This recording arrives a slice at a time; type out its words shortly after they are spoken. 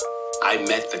I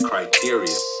met the criteria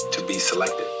to be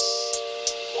selected.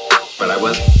 But I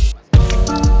wasn't.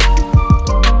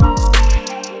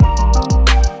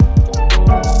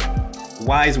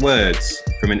 Wise words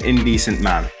from an indecent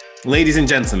man. Ladies and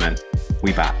gentlemen,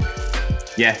 we back.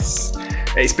 Yes,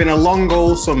 it's been a long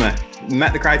old summer.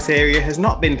 Met the criteria has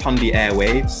not been pondy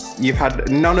airwaves. You've had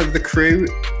none of the crew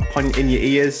in your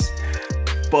ears,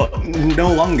 but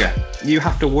no longer. You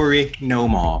have to worry no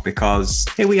more, because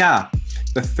here we are,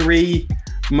 the three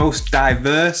most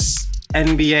diverse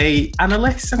NBA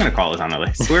analysts. I'm going to call us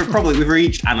analysts. We've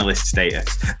reached analyst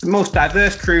status. The most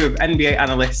diverse crew of NBA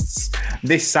analysts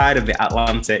this side of the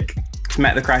Atlantic. It's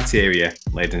met the criteria,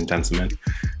 ladies and gentlemen.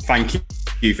 Thank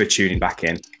you for tuning back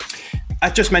in. I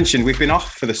just mentioned we've been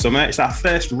off for the summer. It's our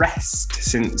first rest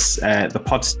since the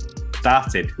pod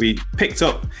started. We picked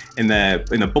up in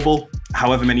the bubble,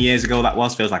 however many years ago that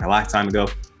was, feels like a lifetime ago.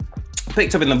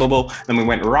 Picked up in the bubble, then we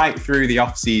went right through the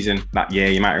off season that year.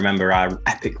 You might remember our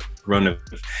epic run of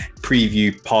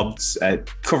preview pods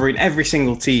covering every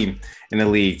single team in the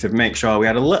league to make sure we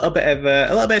had a little bit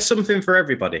of something for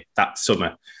everybody that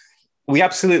summer. We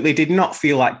absolutely did not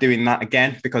feel like doing that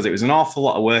again because it was an awful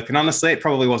lot of work, and honestly, it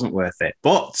probably wasn't worth it.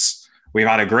 But we've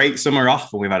had a great summer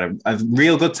off, and we've had a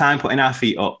real good time putting our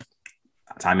feet up.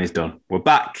 That time is done. We're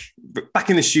back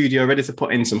in the studio, ready to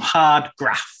put in some hard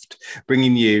graft,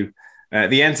 bringing you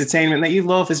the entertainment that you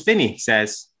love, as Vinny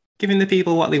says, giving the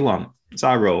people what they want. It's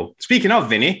our role. Speaking of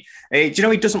Vinny, do you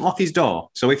know he doesn't lock his door?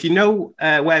 So if you know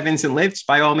where Vincent lives,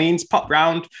 by all means, pop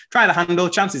round, try the handle.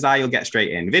 Chances are you'll get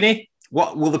straight in. Vinny,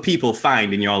 what will the people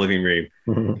find in your living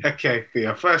room? Okay,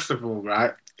 Theo, first of all,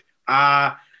 right,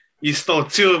 you stole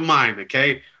two of mine,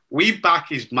 okay? We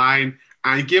back is mine,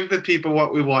 and give the people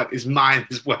what we want is mine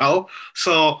as well.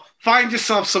 So find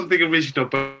yourself something original,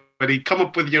 buddy. Come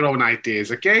up with your own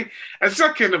ideas, okay? And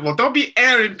second of all, don't be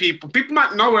airing people. People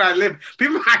might know where I live.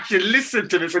 People might actually listen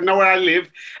to this and know where I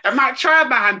live and might try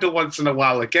my handle once in a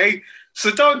while, okay? So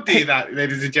don't do that,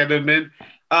 ladies and gentlemen.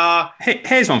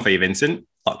 Here's one for you, Vincent.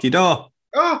 Lock your door.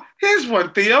 Oh, here's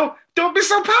one, Theo. Don't be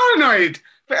so paranoid.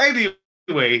 But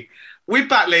anyway, we're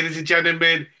back, ladies and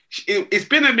gentlemen. It's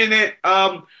been a minute.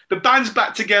 The band's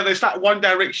back together. It's that One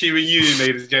Direction reunion,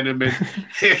 ladies and gentlemen.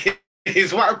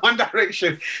 It's One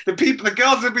Direction. The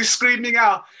girls have been screaming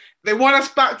out. They want us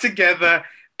back together,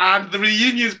 and the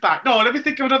reunion's back. No, let me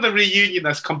think of another reunion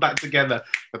that's come back together.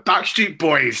 The Backstreet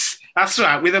Boys. That's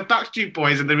right. We're the Backstreet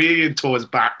Boys, and the reunion tour's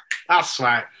back. That's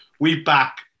right. We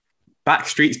back.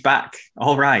 Backstreet's back.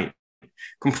 All right.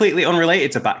 Completely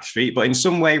unrelated to Backstreet, but in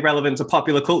some way relevant to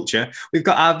popular culture, we've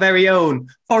got our very own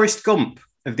Forrest Gump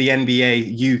of the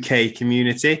NBA UK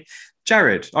community.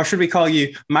 Jared, or should we call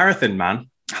you Marathon Man?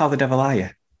 How the devil are you?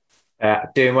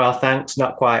 Doing well, thanks.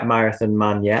 Not quite marathon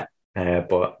man yet,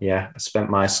 but yeah, I spent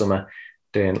my summer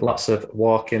doing lots of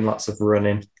walking, lots of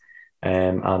running,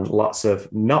 and lots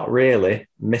of not really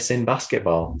missing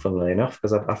basketball, funnily enough,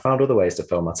 because I found other ways to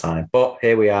fill my time. But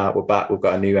here we are, we're back. We've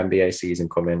got a new NBA season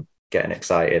coming. Getting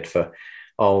excited for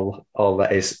all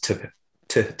that is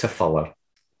to follow.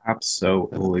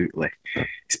 Absolutely.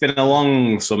 It's been a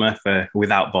long summer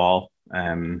without ball.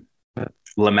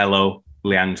 LaMelo,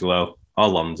 LiAngelo, or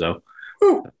Lonzo,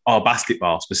 or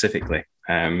basketball specifically.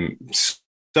 But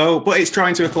it's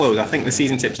drawing to a close. I think the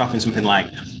season tips off in something like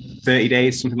 30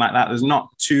 days, something like that. There's not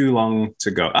too long to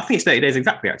go. I think it's 30 days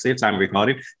exactly, actually, at the time of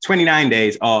recording. 29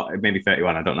 days, or maybe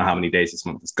 31. I don't know how many days this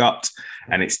month has got.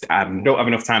 And I don't have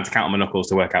enough time to count on my knuckles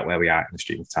to work out where we are in the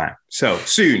stream of time. So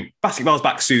soon, basketball's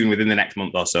back soon, within the next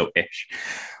month or so-ish.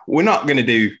 We're not going to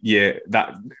do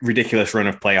that ridiculous run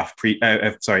of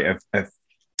of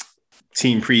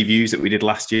team previews that we did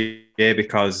last year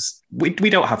because we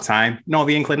don't have time, nor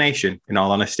the inclination, in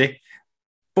all honesty.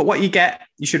 But what you get,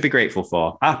 you should be grateful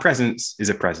for. Our presence is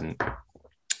a present.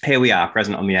 Here we are,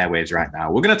 present on the airwaves right now.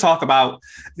 We're going to talk about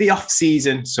the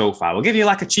off-season so far. We'll give you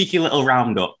like a cheeky little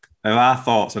roundup of our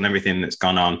thoughts on everything that's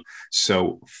gone on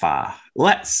so far.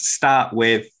 Let's start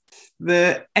with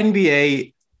the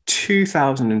NBA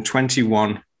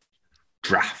 2021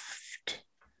 draft.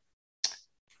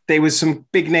 There was some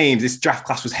big names. This draft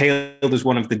class was hailed as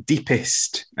one of the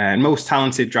deepest and most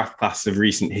talented draft class of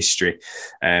recent history.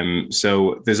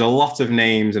 So there's a lot of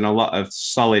names and a lot of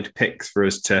solid picks for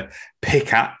us to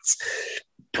pick at.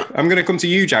 I'm going to come to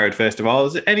you, Jared, first of all.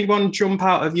 Does anyone jump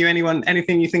out of you?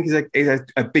 Anything you think is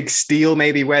a big steal,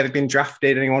 maybe where they've been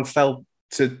drafted? Anyone fell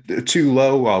too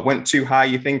low or went too high,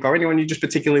 you think? Or anyone you're just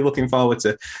particularly looking forward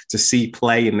to see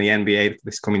play in the NBA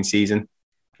this coming season?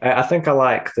 I think I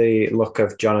like the look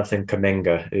of Jonathan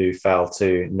Kuminga, who fell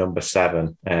to number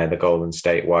 7, the Golden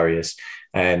State Warriors.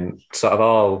 Sort of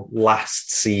all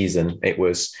last season, it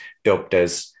was dubbed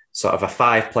as sort of a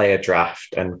 5-player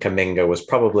draft, and Kuminga was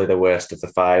probably the worst of the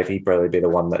 5. He'd probably be the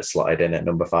one that slotted in at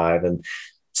number 5. And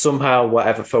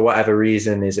somehow, for whatever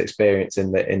reason, his experience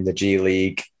in the G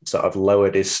League sort of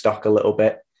lowered his stock a little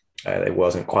bit. It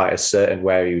wasn't quite as certain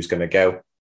where he was going to go.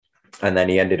 And then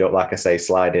he ended up, like I say,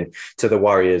 sliding to the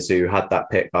Warriors, who had that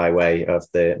pick by way of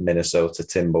the Minnesota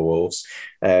Timberwolves.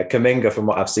 Kuminga, from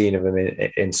what I've seen of him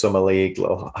in Summer League,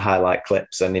 little highlight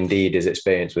clips, and indeed his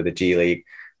experience with the G League,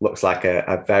 looks like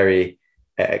a very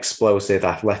explosive,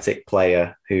 athletic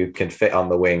player who can fit on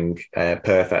the wing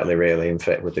perfectly, really, and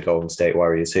fit with the Golden State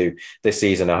Warriors, who this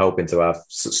season are hoping to have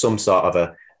some sort of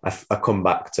a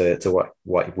comeback to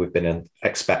what we've been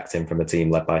expecting from a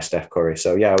team led by Steph Curry.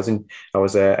 So yeah, I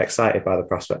was excited by the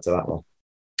prospect of that one.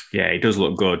 Yeah, he does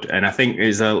look good, and I think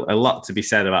there's a lot to be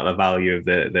said about the value of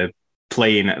the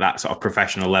playing at that sort of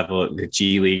professional level at the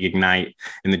G League Ignite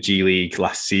in the G League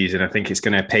last season. I think it's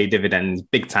going to pay dividends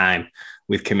big time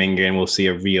with Kuminga, and we'll see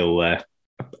a real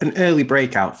an early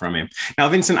breakout from him. Now,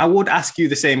 Vincent, I would ask you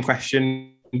the same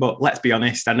question, but let's be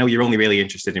honest, I know you're only really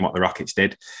interested in what the Rockets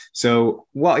did. So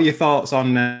what are your thoughts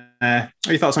on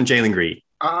Jalen Green?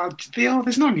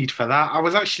 There's no need for that. I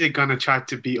was actually going to try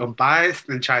to be unbiased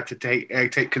and try to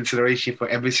take consideration for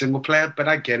every single player, but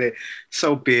I get it.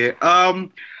 So be it.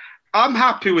 I'm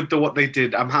happy with what they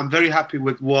did. I'm very happy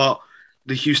with what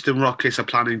the Houston Rockets are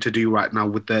planning to do right now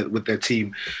with their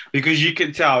team, because you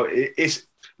can tell it's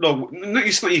not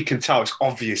you can tell, it's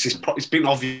obvious. It's been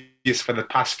obvious for the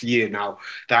past year now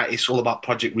that it's all about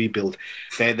Project Rebuild.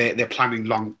 They're planning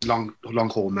long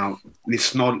haul now.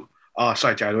 It's not.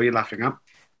 Sorry, Jared, what are you laughing at?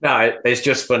 No, it's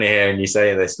just funny hearing you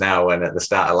say this now, when at the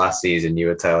start of last season you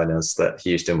were telling us that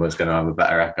Houston was going to have a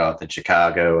better record than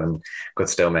Chicago and could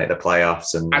still make the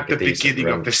playoffs. And at the beginning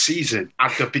of the season.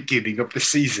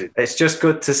 It's just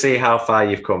good to see how far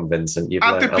you've come, Vincent. You've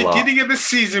learned a lot. At the beginning of the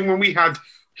season, when we had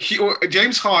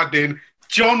James Harden,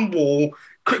 John Wall,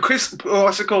 Chris,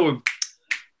 what's it called?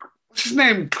 What's his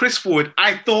name? Chris Wood.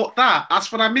 I thought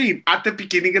that's what I mean. At the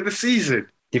beginning of the season.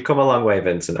 You've come a long way,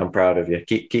 Vincent. I'm proud of you.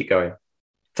 Keep going.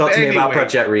 Talk to me about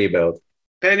Project Rebuild.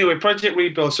 Anyway, Project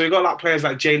Rebuild. So you got players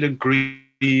like Jalen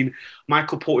Green,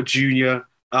 Michael Porter Jr.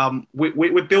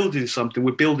 We're building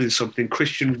something.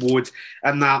 Christian Wood,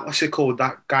 and now what's it called?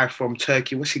 That guy from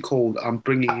Turkey. What's he called? I'm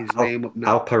bringing his name up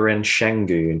now. Alperen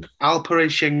Şengün.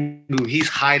 He's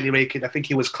highly rated. I think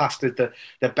he was classed as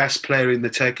the best player in the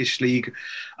Turkish league.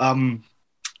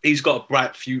 He's got a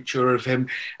bright future of him,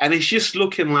 and it's just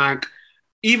looking like.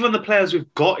 Even the players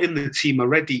we've got in the team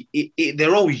already,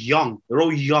 they're all young. They're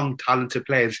all young, talented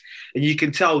players. And you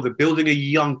can tell they're building a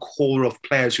young core of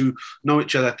players who know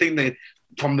each other. I think they,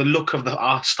 from the look of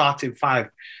our starting 5,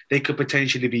 they could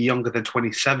potentially be younger than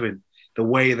 27. The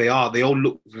way they are, they all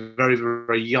look very,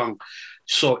 very young.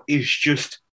 So it's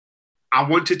just, I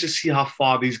wanted to see how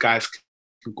far these guys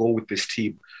can go with this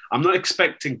team. I'm not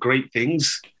expecting great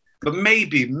things, but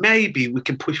maybe we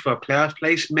can push for a playoff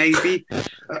place, maybe.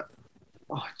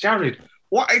 Jared,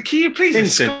 what? Can you please?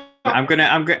 Vincent, I'm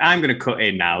gonna cut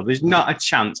in now. There's not a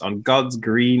chance on God's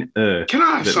green earth. Can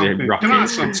I ask something? Can I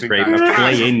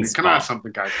ask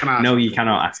something, guys? No, you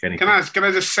cannot ask anything. Can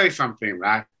I just say something,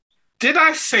 right? Did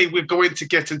I say we're going to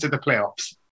get into the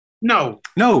playoffs? No.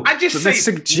 I just say the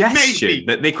suggestion maybe.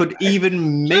 That they could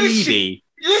even maybe.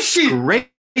 Listen. Great.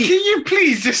 Can you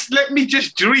please just let me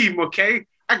just dream, okay?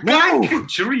 A guy can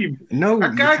dream. No,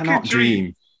 you cannot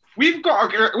dream. We've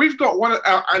got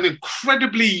an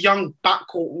incredibly young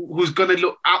backcourt who's going to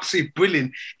look absolutely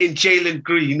brilliant in Jalen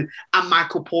Green and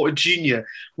Michael Porter Jr.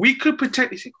 We could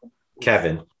potentially...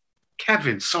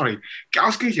 Kevin, sorry. I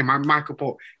was thinking Michael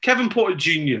Porter. Kevin Porter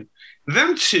Jr.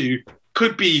 Them two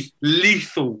could be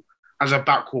lethal as a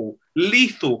backcourt.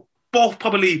 Lethal. Both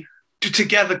probably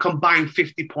together combine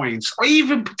 50 points. Or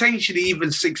even potentially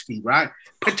even 60, right?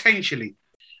 Potentially.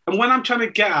 And what I'm trying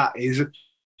to get at is...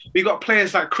 We got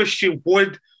players like Christian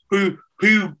Wood, who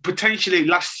potentially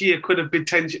last year could have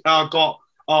got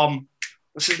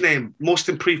what's his name, most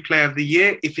improved player of the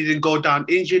year. If he didn't go down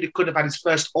injured, he could have had his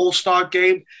first All-Star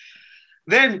game.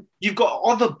 Then you've got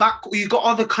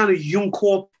other kind of young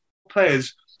core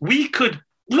players. We could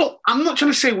look. I'm not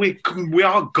trying to say we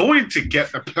are going to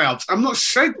get the playoffs. I'm not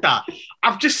said that.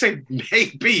 I've just said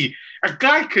maybe a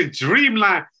guy could dream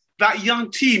like that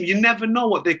young team. You never know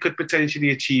what they could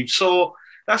potentially achieve. So.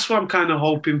 That's what I'm kind of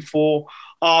hoping for.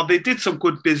 They did some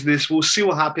good business. We'll see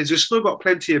what happens. We've still got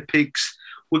plenty of picks.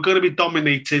 We're going to be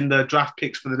dominating the draft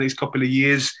picks for the next couple of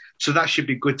years. So that should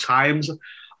be good times.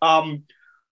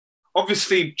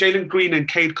 Obviously, Jalen Green and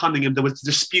Cade Cunningham, there was a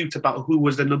dispute about who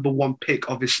was the number 1 pick,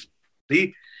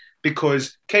 obviously,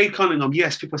 because Cade Cunningham,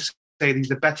 yes, people saying he's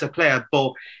the better player,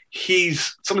 but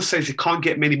someone says he can't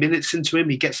get many minutes into him.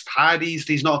 He gets tired.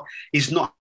 He's not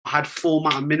had full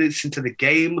amount of minutes into the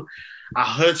game. I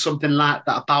heard something like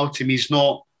that about him. He's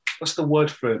not, what's the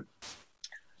word for it?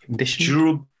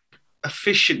 Conditioned?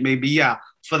 Efficient, maybe, yeah.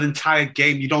 For the entire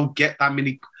game, you don't get that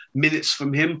many minutes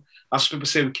from him. That's what people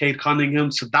say with Cade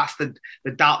Cunningham. So that's the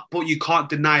doubt. But you can't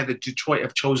deny that Detroit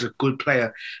have chosen a good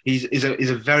player. He's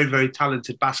a very, very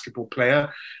talented basketball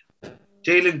player.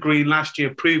 Jalen Green last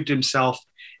year proved himself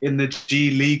in the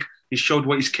G League. He showed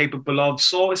what he's capable of.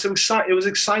 So it was exciting.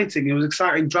 It was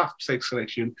exciting draft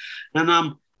selection. And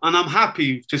I'm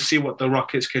happy to see what the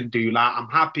Rockets can do. Like, I'm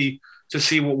happy to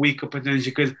see what we could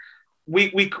potentially, because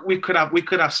we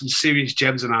could have some serious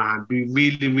gems in our hand. We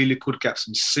really, really could get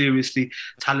some seriously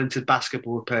talented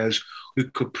basketball players who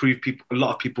could prove a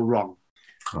lot of people wrong.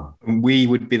 We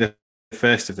would be the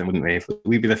first of them, wouldn't we?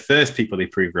 We'd be the first people they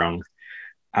prove wrong.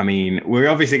 I mean, we're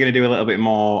obviously going to do a little bit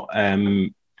more of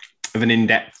an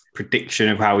in-depth prediction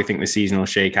of how we think the season will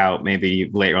shake out, maybe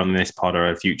later on in this pod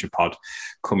or a future pod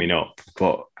coming up.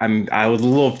 But I would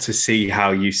love to see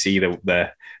how you see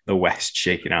the West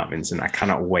shaking out, Vincent. I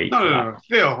cannot wait. No.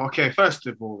 Phil, okay, first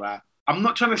of all, I'm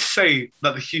not trying to say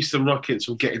that the Houston Rockets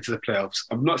will get into the playoffs.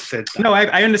 I've not said that. No,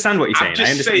 I understand what you're saying.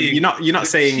 I understand. Saying you're not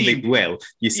saying team, they will.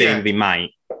 You're saying they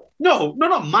might. No,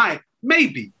 not might.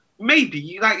 Maybe.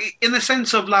 Like, in the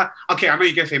sense of, like, okay, I know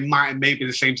you can say might and maybe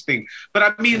the same thing, but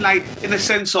I mean, like, in the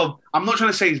sense of, I'm not trying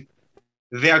to say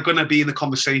they are going to be in the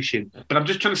conversation, but I'm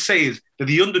just trying to say is that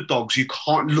the underdogs, you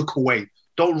can't look away.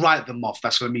 Don't write them off.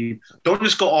 That's what I mean. Don't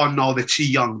just go, oh, no, they're too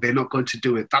young. They're not going to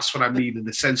do it. That's what I mean, in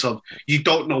the sense of, you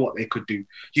don't know what they could do.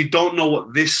 You don't know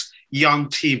what this young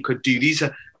team could do. These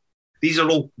are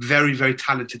all very, very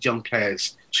talented young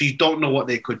players. So you don't know what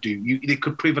they could do. They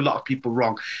could prove a lot of people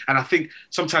wrong. And I think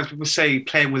sometimes people say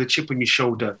playing with a chip on your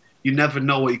shoulder, you never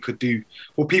know what you could do.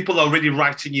 Well, people are already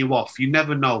writing you off. You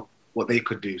never know what they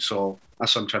could do. So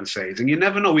that's what I'm trying to say. And you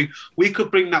never know. We could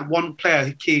bring that one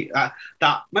player,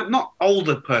 that not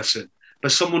older person,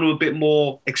 but someone with a bit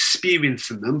more experience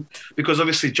than them. Because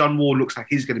obviously John Wall looks like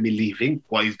he's going to be leaving.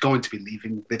 Well, he's going to be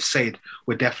leaving. They've said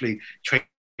we're definitely trading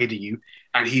you,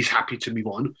 and he's happy to move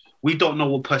on. We don't know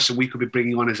what person we could be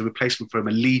bringing on as a replacement for him,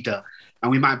 a leader.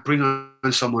 And we might bring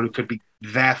on someone who could be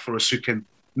there for us, who can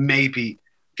maybe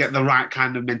get the right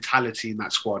kind of mentality in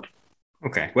that squad.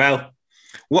 Okay, well,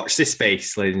 watch this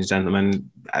space, ladies and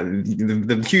gentlemen.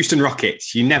 The Houston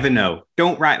Rockets, you never know.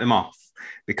 Don't write them off,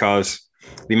 because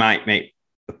they might make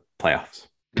the playoffs.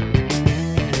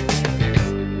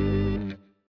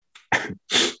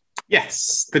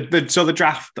 Yes, so the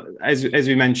draft, as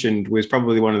we mentioned, was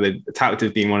probably touted to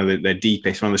have been one of the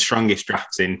deepest, one of the strongest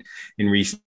drafts in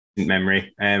recent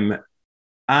memory.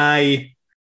 I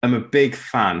am a big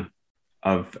fan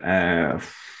of Cam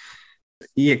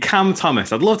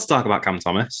Thomas. I'd love to talk about Cam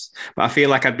Thomas, but I feel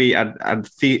like I'd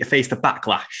face the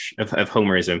backlash of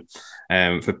homerism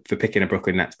for picking a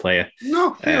Brooklyn Nets player.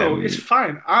 No, Phil, it's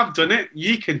fine. I've done it.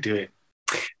 You can do it.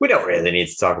 We don't really need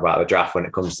to talk about the draft when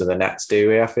it comes to the Nets, do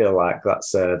we? I feel like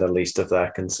that's the least of their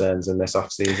concerns in this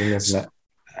offseason, isn't it?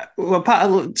 Well,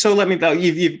 Pat, so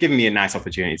you've given me a nice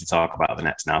opportunity to talk about the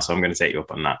Nets now, so I'm going to take you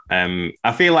up on that.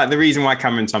 I feel like the reason why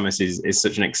Cameron Thomas is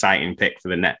such an exciting pick for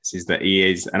the Nets is that he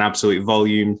is an absolute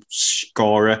volume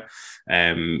scorer.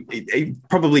 It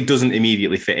probably doesn't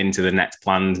immediately fit into the Nets'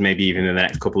 plans, maybe even in the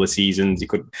next couple of seasons. He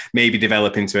could maybe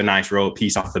develop into a nice role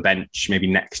piece off the bench, maybe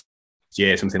next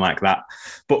year, something like that.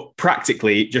 But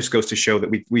practically, it just goes to show that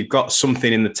we've got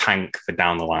something in the tank for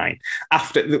down the line.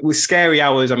 With scary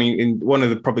hours, I mean, in one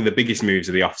of probably the biggest moves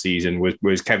of the offseason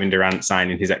was Kevin Durant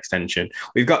signing his extension.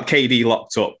 We've got KD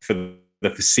locked up for the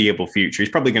foreseeable future. He's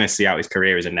probably going to see out his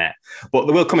career as a Net. But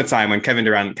there will come a time when Kevin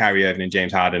Durant, Kyrie Irving, and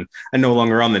James Harden are no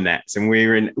longer on the Nets, and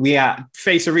we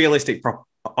face a realistic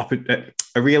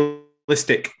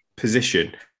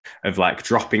position of like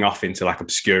dropping off into like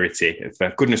obscurity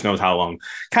for goodness knows how long,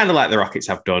 kind of like the Rockets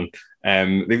have done.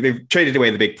 They've traded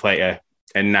away the big player,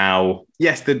 and now,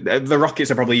 yes, the Rockets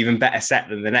are probably even better set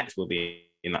than the Nets will be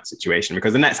in that situation,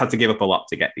 because the Nets had to give up a lot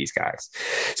to get these guys.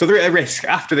 So they're at a risk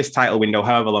after this title window,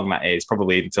 however long that is,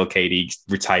 probably until KD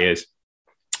retires.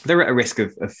 They're at a risk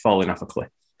of falling off a cliff.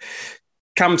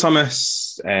 Cam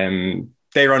Thomas,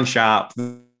 Day'Ron Sharpe,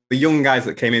 the young guys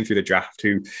that came in through the draft,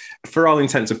 who, for all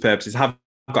intents and purposes, have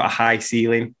got a high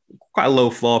ceiling, quite a low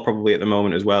floor probably at the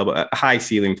moment as well, but high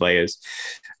ceiling players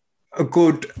are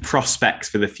good prospects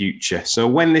for the future. So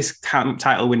when this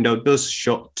title window does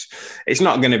shut, it's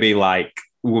not going to be like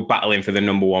we're battling for the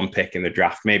number one pick in the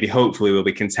draft. Maybe, hopefully, we'll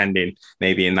be contending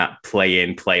maybe in that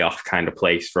play-in, playoff kind of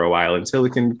place for a while until we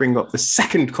can bring up the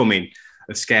second coming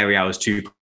of Scary Hours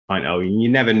 2.0 You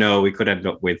never know. We could end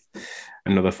up with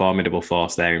another formidable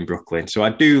force there in Brooklyn. So I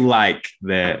do like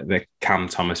the Cam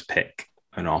Thomas pick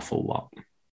an awful lot.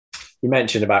 You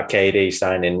mentioned about KD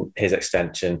signing his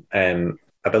extension.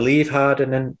 I believe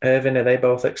Harden and Irving, are they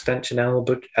both extension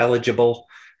eligible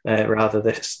rather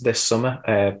this summer?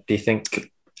 Do you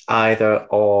think either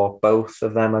or both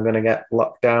of them are going to get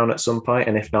locked down at some point?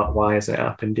 And if not, why hasn't it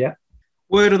happened yet?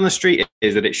 Word on the street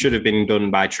is that it should have been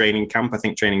done by training camp. I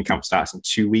think training camp starts in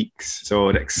 2 weeks. So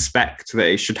I'd expect that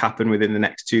it should happen within the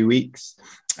next 2 weeks.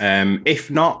 If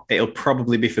not, it'll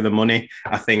probably be for the money.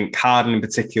 I think Harden in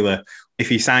particular, if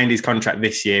he signed his contract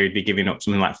this year, he'd be giving up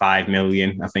something like $5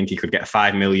 million. I think he could get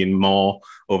 $5 million more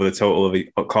over the total of the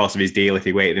course of his deal if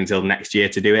he waited until next year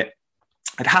to do it.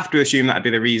 I'd have to assume that'd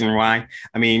be the reason why.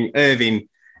 I mean, Irving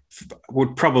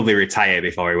would probably retire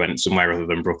before he went somewhere other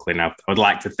than Brooklyn. I would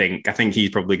like to think. I think he's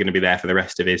probably going to be there for the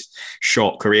rest of his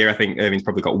short career. I think Irving's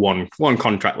probably got one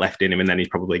contract left in him, and then he's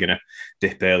probably going to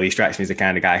dip early. He strikes me as the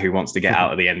kind of guy who wants to get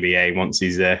out of the NBA once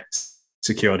he's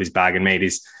secured his bag and made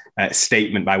his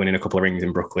statement by winning a couple of rings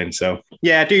in Brooklyn. So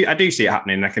yeah, I do see it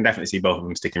happening. I can definitely see both of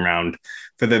them sticking around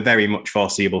for the very much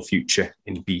foreseeable future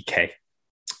in BK.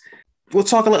 We'll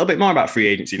talk a little bit more about free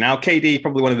agency now. KD,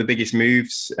 probably one of the biggest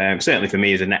moves, certainly for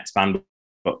me as a Nets fan,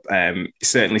 but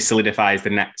certainly solidifies the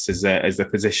Nets as the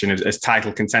position as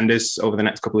title contenders over the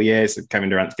next couple of years. Kevin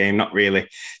Durant's game, not really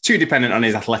too dependent on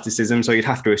his athleticism, so you'd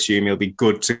have to assume he'll be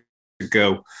good to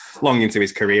go long into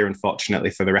his career,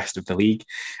 unfortunately, for the rest of the league.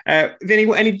 Vinny,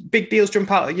 any big deals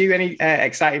jump out at you? Any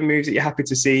exciting moves that you're happy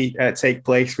to see take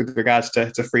place with regards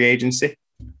to free agency?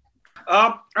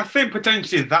 I think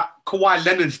potentially that Kawhi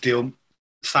Leonard's deal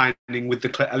signing with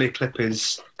the LA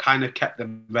Clippers kind of kept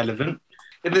them relevant.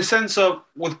 In the sense of,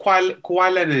 with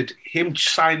Kawhi Leonard, him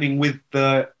signing with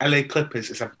the LA Clippers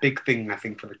is a big thing, I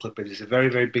think, for the Clippers. It's a very,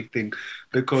 very big thing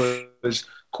because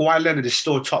Kawhi Leonard is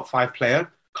still a top 5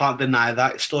 player. Can't deny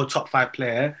that. He's still a top 5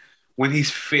 player. When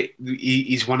he's fit,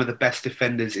 he's one of the best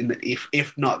defenders,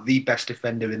 if not the best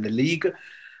defender in the league.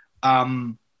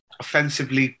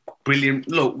 Offensively, brilliant.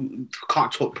 Look,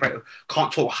 can't talk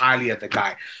highly of the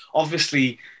guy.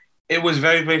 Obviously, it was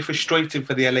very, very frustrating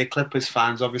for the LA Clippers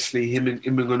fans. Obviously, him and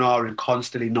Aaron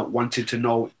constantly not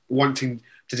wanting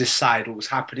to decide what was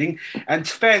happening. And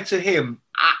fair to him,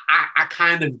 I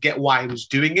kind of get why he was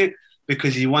doing it,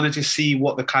 because he wanted to see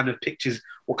what the kind of pictures,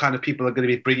 what kind of people are going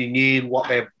to be bringing in, what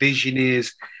their vision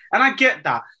is. And I get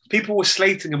that. People were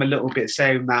slating him a little bit,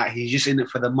 saying that he's just in it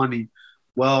for the money.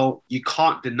 Well, you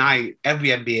can't deny every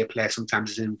NBA player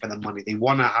sometimes is in for the money. They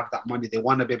want to have that money. They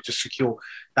want to be able to secure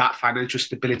that financial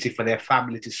stability for their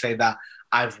family to say that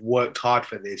I've worked hard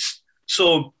for this.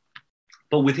 So,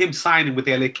 but with him signing with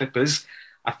the LA Clippers,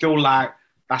 I feel like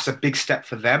that's a big step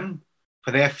for them,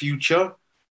 for their future.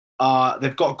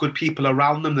 They've got good people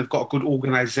around them. They've got a good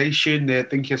organization. They're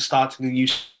thinking of starting a new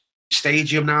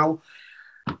stadium now.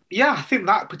 Yeah, I think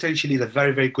that potentially is a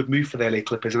very, very good move for the LA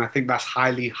Clippers. And I think that's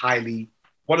highly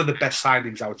one of the best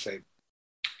signings, I would say.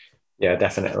 Yeah,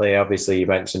 definitely. Obviously, you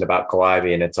mentioned about Kawhi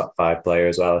being a top 5 player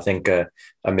as well. I think a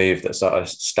move that sort of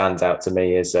stands out to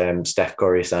me is Steph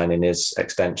Curry signing his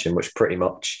extension, which pretty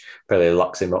much probably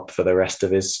locks him up for the rest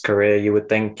of his career, you would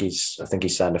think. I think he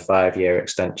signed a 5-year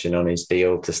extension on his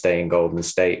deal to stay in Golden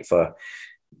State for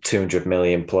 $200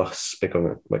 million plus,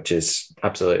 which is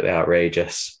absolutely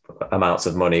outrageous amounts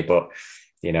of money, but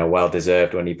well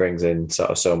deserved when he brings in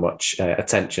sort of so much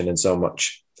attention and so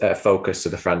much focus to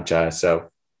the franchise. So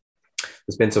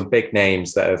there's been some big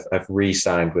names that have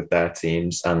re-signed with their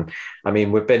teams, and I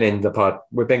mean we've been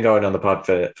going on the pod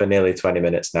for nearly 20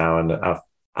 minutes now, and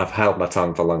I've held my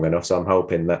tongue for long enough. So I'm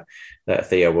hoping that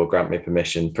Theo will grant me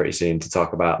permission pretty soon to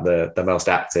talk about the most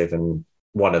active and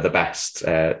one of the best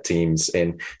teams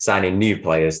in signing new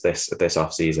players this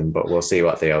off season. But we'll see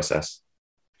what Theo says.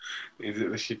 Is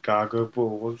it the Chicago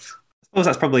Bulls? I suppose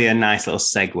that's probably a nice little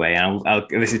segue.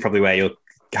 This is probably where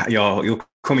you'll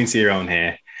come into your own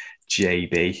here,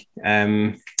 JB.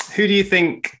 Who do you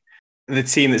think the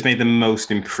team that's made the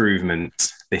most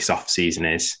improvement this off-season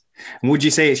is? And would you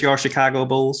say it's your Chicago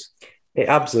Bulls? It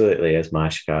absolutely is my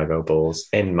Chicago Bulls,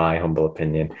 in my humble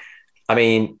opinion. I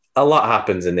mean, a lot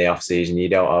happens in the off-season. You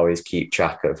don't always keep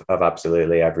track of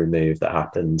absolutely every move that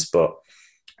happens, but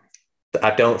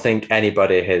I don't think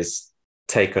anybody has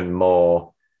taken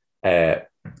more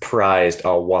prized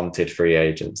or wanted free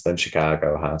agents than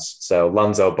Chicago has. So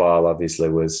Lonzo Ball obviously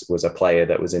was a player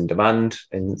that was in demand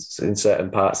in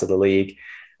certain parts of the league.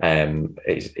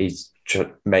 He's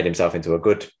made himself into a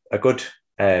good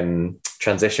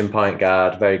transition point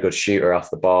guard, very good shooter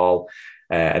off the ball,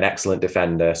 an excellent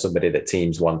defender, somebody that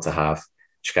teams want to have.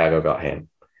 Chicago got him.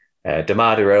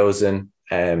 DeMar DeRozan,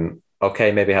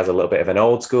 Okay, maybe has a little bit of an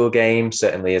old school game,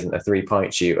 certainly isn't a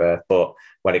 3-point shooter, but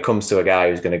when it comes to a guy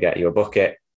who's going to get you a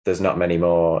bucket, there's not many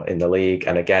more in the league.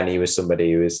 And again, he was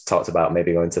somebody who was talked about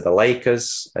maybe going to the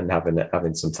Lakers and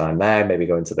having some time there, maybe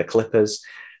going to the Clippers,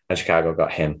 and Chicago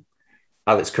got him.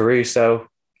 Alex Caruso,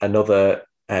 another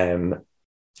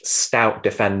stout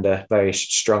defender, very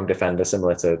strong defender,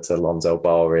 similar to Lonzo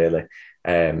Ball, really.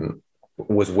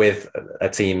 Was with a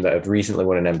team that had recently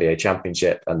won an NBA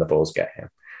championship, and the Bulls get him.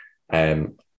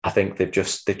 I think they've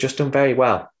just done very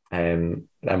well. And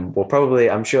we'll probably,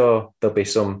 I'm sure there'll be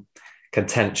some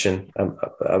contention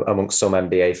amongst some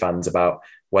NBA fans about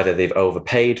whether they've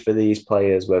overpaid for these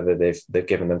players, whether they've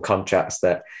given them contracts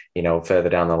that, further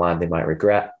down the line they might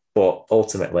regret. But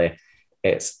ultimately,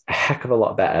 it's a heck of a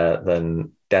lot better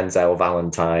than Denzel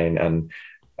Valentine and,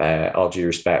 all due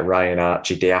respect, Ryan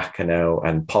Arcidiacono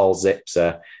and Paul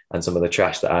Zipser and some of the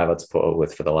trash that I've had to put up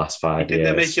with for the last 5 years.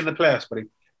 They're making the playoffs, buddy.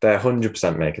 They're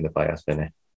 100% making the playoffs, Vinny.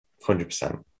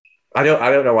 100%. I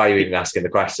don't know why you're even asking the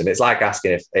question. It's like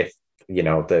asking if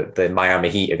the Miami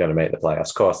Heat are going to make the playoffs.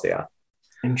 Of course they are.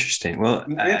 Interesting. Well,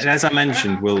 as I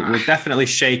mentioned, we'll definitely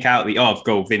shake out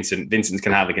go Vincent. Vincent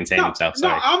can hardly contain himself.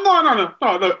 Sorry.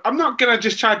 No. I'm not gonna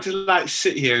just try to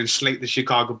sit here and slate the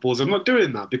Chicago Bulls. I'm not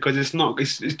doing that because it's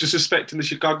disrespecting the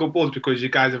Chicago Bulls because you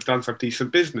guys have done some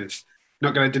decent business.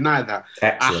 Not going to deny that.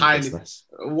 Excellent business.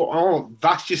 Oh,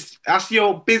 that's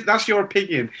your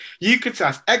opinion. You could say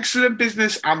that's excellent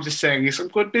business. I'm just saying it's some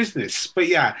good business. But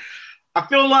yeah, I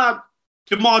feel like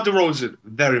DeMar DeRozan,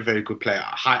 very, very good player.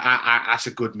 That's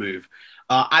a good move.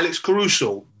 Alex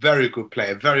Caruso, very good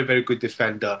player, very, very good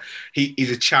defender.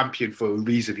 He's a champion for a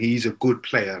reason. He's a good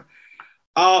player.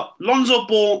 Lonzo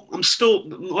Ball, I'm still,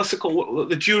 what's it called?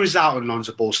 The jury's out on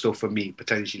Lonzo Ball still for me,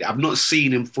 potentially. I've not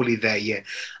seen him fully there yet.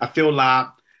 I feel like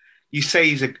you say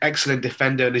he's an excellent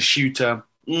defender and a shooter.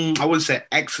 I wouldn't say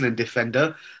excellent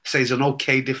defender. I'd say he's an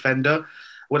okay defender.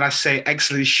 When I say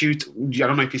excellent shoot, I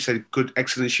don't know if he said good,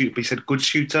 excellent shooter, but he said good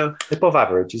shooter. Above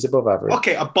average. He's above average.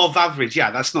 Okay, above average.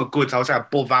 Yeah, that's not good. I would say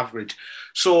above average.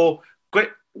 So, great.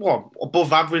 Well,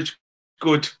 above average,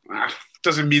 good.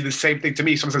 Doesn't mean the same thing to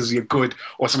me. Someone says you're good,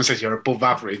 or someone says you're above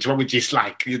average. What would you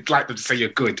like? You'd like them to say you're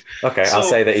good. Okay, so, I'll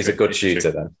say that he's a good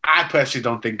shooter then. I personally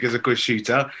don't think he's a good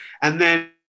shooter. And then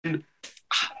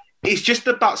it's just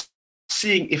about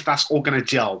seeing if that's all going to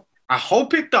gel. I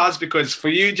hope it does, because for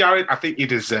you, Jared, I think you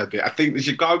deserve it. I think the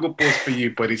Chicago Bulls for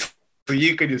you, buddy. So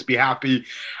you can just be happy.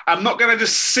 I'm not going to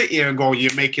just sit here and go,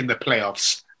 you're making the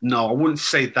playoffs. No, I wouldn't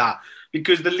say that.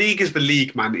 Because the league is the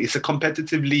league, man. It's a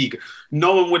competitive league.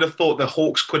 No one would have thought the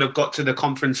Hawks could have got to the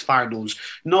conference finals.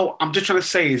 No, I'm just trying to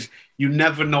say is you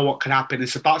never know what can happen.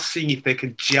 It's about seeing if they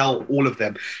can gel all of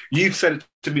them. You've said it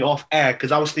to me off air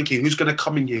because I was thinking, who's going to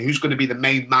come in here? Who's going to be the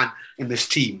main man in this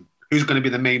team? Who's going to be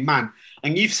the main man?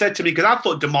 And you've said to me, because I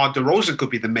thought DeMar DeRozan could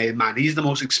be the main man. He's the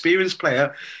most experienced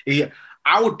player.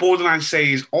 I would borderline say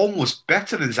he's almost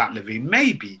better than Zach LaVine,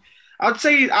 maybe. I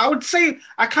would say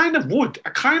I kind of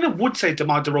would say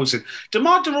DeMar DeRozan.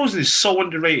 DeMar DeRozan is so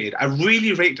underrated. I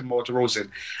really rate DeMar DeRozan.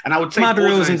 And I would say DeMar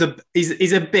DeRozan's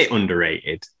he's a bit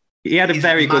underrated. He had a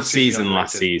very good season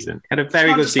last season.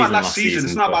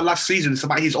 It's not about last season. It's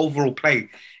about his overall play.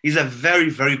 He's a very,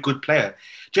 very good player.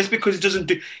 Just because it doesn't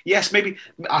do, yes, maybe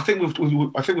I think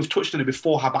we've touched on it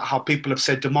before about how people have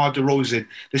said DeMar DeRozan,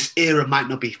 this era might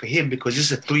not be for him because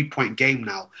this is a 3-point game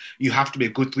now. You have to be a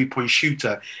good 3-point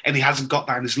shooter, and he hasn't got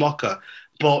that in his locker.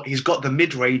 But he's got the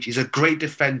mid-range. He's a great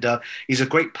defender. He's a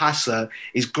great passer.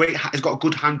 He's got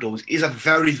good handles. He's a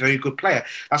very, very good player.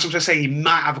 That's what I'm saying. He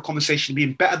might have a conversation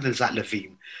being better than Zach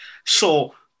LaVine.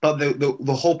 So, but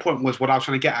the whole point was what I was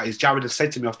trying to get at is Jared has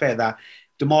said to me off air that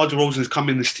DeMar DeRozan has come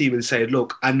in this team and said,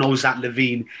 look, I know Zach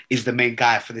LaVine is the main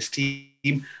guy for this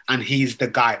team, and he's the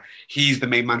guy. He's the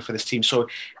main man for this team. So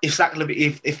if Zach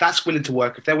LaVine, if that's willing to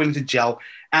work, if they're willing to gel,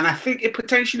 and I think it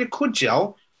potentially could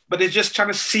gel, but they're just trying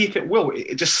to see if it will.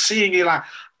 Just seeing it like,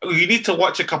 you need to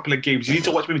watch a couple of games. You need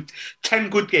to watch maybe 10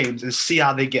 good games and see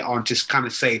how they get on. Just kind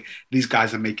of say, these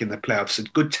guys are making the playoffs. A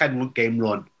good 10-game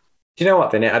run. Do you know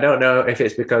what, Vinny? I don't know if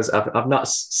it's because I've not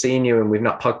seen you and we've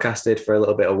not podcasted for a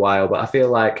little bit of a while, but I feel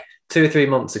like 2 or 3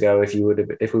 months ago, if we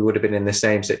would have been in the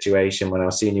same situation when I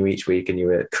was seeing you each week and you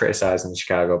were criticising the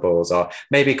Chicago Bulls or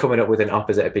maybe coming up with an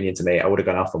opposite opinion to me, I would have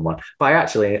gone off on one. But I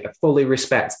actually fully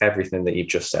respect everything that you've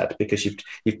just said because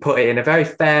you've put it in a very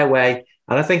fair way.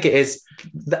 And I think it is,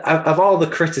 of all the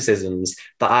criticisms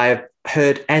that I've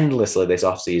heard endlessly this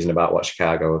offseason about what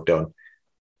Chicago have done,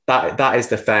 that is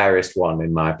the fairest one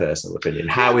in my personal opinion.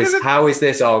 How Yeah, 'cause is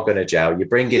this all going to gel? You're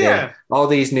bringing in Yeah. all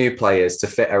these new players to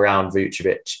fit around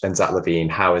Vucevic and Zach LaVine.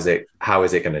 How is it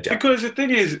going to gel? Because the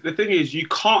thing is, you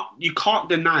can't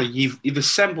deny you've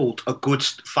assembled a good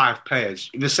 5 players.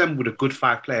 You've assembled a good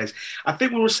 5 players. I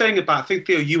think we were saying about. I think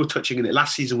Theo, you were touching on it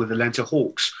last season with the Atlanta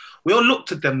Hawks. We all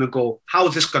looked at them and go, "How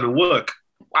is this going to work?"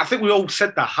 I think we all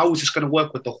said that. How is this going to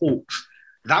work with the Hawks?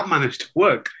 That managed to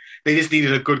work. They just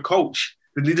needed a good coach.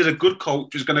 They needed a good coach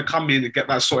who's going to come in and get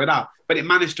that sorted out. But it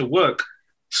managed to work.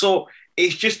 So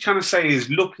it's just trying to say is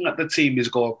looking at the team is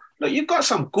go, look, you've got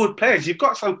some good players. You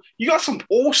got some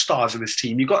all-stars in this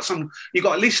team. You got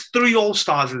at least 3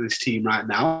 all-stars in this team right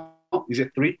now. Is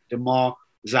it 3? DeMar,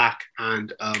 Zach,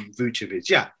 and Vucevic.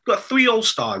 Yeah, you've got 3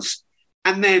 all-stars.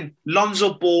 And then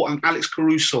Lonzo Ball and Alex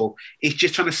Caruso is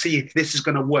just trying to see if this is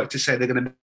going to work to say they're going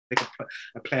to make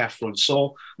a playoff run. So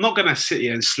I'm not going to sit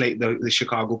here and slate the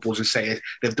Chicago Bulls and say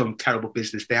they've done terrible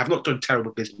business. They have not done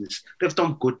terrible business. They've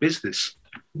done good business.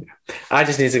 I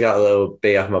just need to get a little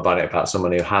bee off my bonnet about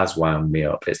someone who has wound me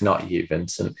up. It's not you,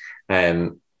 Vincent.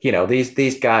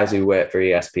 These guys who work for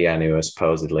ESPN who are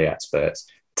supposedly experts.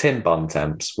 Tim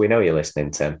Bontemps, we know you're listening,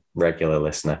 Tim, regular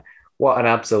listener. What an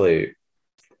absolute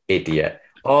idiot.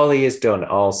 All he has done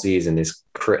all season is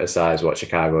criticise what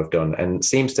Chicago have done and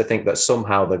seems to think that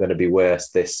somehow they're going to be worse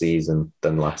this season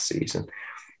than last season.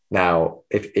 Now,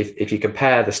 if you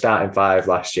compare the starting 5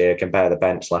 last year, compare the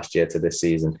bench last year to this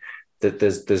season,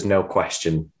 there's no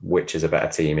question which is a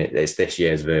better team. It's this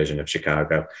year's version of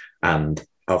Chicago. And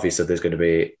obviously there's going to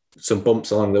be some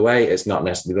bumps along the way. It's not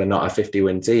necessarily, they're not a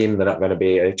 50-win team. They're not going to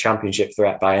be a championship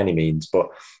threat by any means, but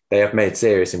they have made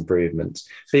serious improvements.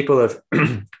 People have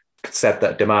said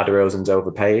that DeMar DeRozan's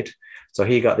overpaid. So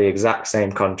he got the exact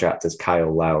same contract as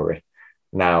Kyle Lowry.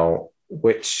 Now,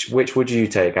 which would you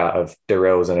take out of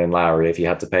DeRozan and Lowry if you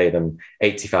had to pay them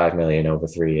 $85 million over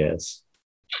 3 years?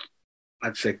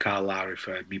 I'd say Kyle Lowry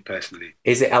for me personally.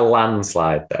 Is it a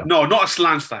landslide though? No, not a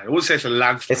landslide. I wouldn't say it's a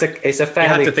landslide. It's a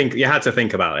fairly... You had to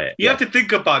think about it. You have to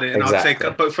think about it, and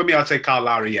Exactly. but for me, I'd say Kyle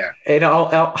Lowry. Yeah.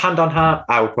 Hand on heart,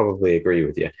 I would probably agree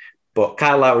with you. But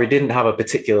Kyle Lowry didn't have a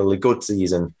particularly good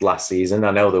season last season.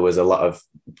 I know there was a lot of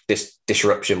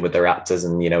disruption with the Raptors,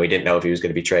 and he didn't know if he was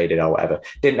going to be traded or whatever.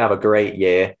 Didn't have a great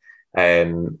year,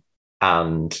 and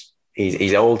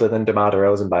he's older than DeMar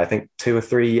DeRozan by I think 2 or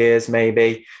 3 years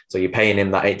maybe. So you're paying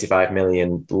him that $85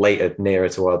 million later, nearer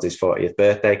towards his 40th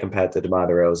birthday compared to DeMar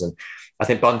DeRozan. I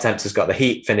think Bontemps has got the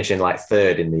Heat finishing like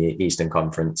 3rd in the Eastern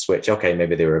Conference, which okay,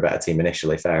 maybe they were a better team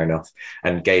initially, fair enough,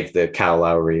 and gave the Kyle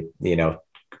Lowry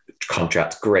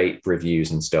contract great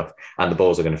reviews and stuff, and the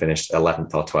Bulls are going to finish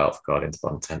 11th or 12th according to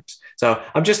Bontemps. So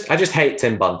I just hate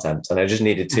Tim Bontemps, and I just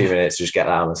needed 2 minutes to just get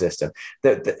that out of the system.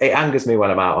 It angers me when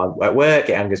I'm out at work,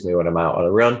 it angers me when I'm out on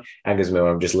a run, it angers me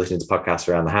when I'm just listening to podcasts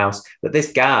around the house, that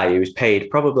this guy who's paid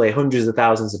probably hundreds of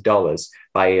thousands of dollars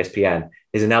by ESPN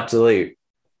is an absolute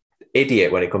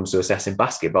idiot when it comes to assessing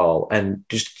basketball, and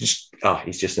he's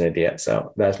just an idiot.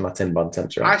 So there's my Tim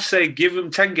Bontemps. Right? I say give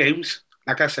him 10 games.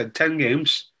 Like I said, 10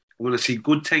 games. I want to see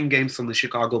good 10 games from the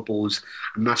Chicago Bulls,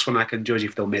 and that's when I can judge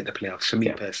if they'll make the playoffs, for me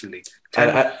personally.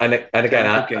 10, and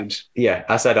again, games.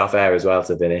 I said off air as well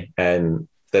to Vinny, and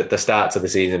the start to the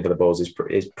season for the Bulls is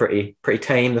pretty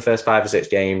tame. The first 5 or 6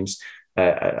 games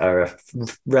are a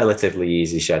relatively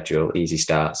easy schedule, easy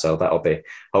start. So that'll be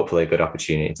hopefully a good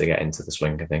opportunity to get into the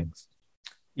swing of things.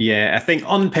 Yeah, I think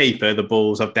on paper, the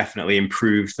Bulls have definitely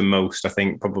improved the most, I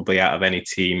think, probably out of any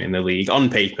team in the league. On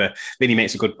paper, Vinny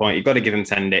makes a good point. You've got to give them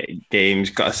 10 games.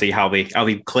 You've got to see how they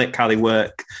click, how they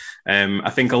work. I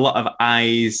think a lot of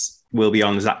eyes will be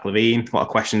on Zach LaVine. A lot of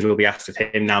questions will be asked of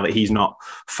him now that he's not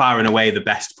far and away the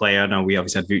best player. I know we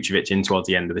obviously had Vucevic in towards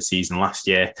the end of the season last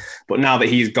year, but now that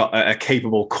he's got a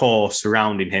capable core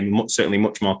surrounding him, certainly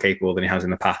much more capable than he has in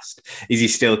the past, is he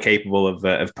still capable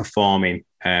of performing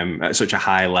at such a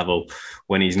high level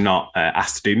when he's not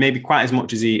asked to do maybe quite as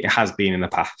much as he has been in the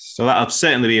past? So that'll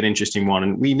certainly be an interesting one.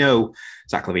 And we know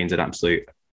Zach LaVine's an absolute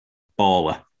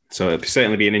baller. So it'll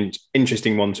certainly be an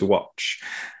interesting one to watch.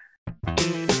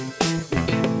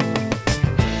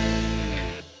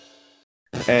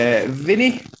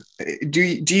 Vinny, do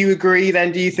you agree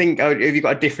then? Do you think, have you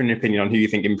got a different opinion on who you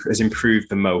think has improved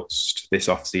the most this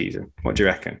off-season? What do you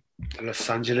reckon? The Los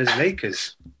Angeles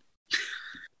Lakers.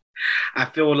 I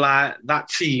feel like that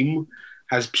team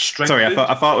has strengthened. Sorry,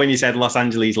 I thought when you said Los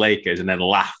Angeles Lakers and then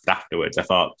laughed afterwards, I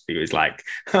thought it was like,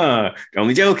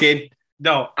 only joking.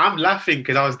 No, I'm laughing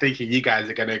because I was thinking you guys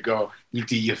are going to go, you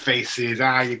do your faces,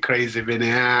 you're crazy, Vinny,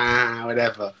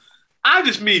 whatever. I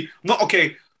just mean, not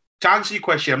okay. To answer your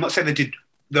question, I'm not saying they did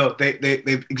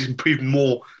they've improved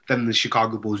more than the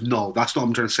Chicago Bulls. No, that's not what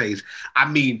I'm trying to say.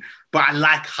 But I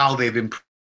like how they've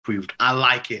improved. I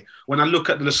like it. When I look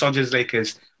at the Los Angeles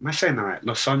Lakers, am I saying that right?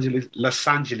 Los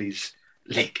Angeles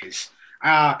Lakers.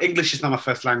 English is not my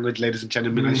first language, ladies and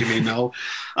gentlemen, as you may know.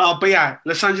 But yeah,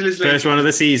 Los Angeles Lakers. First one of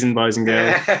the season, boys and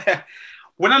girls.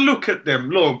 When I look at them,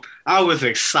 look, I was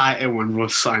excited when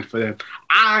Russ signed for them.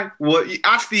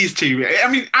 Ask these two.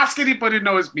 I mean, ask anybody who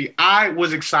knows me. I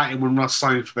was excited when Russ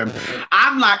signed for them.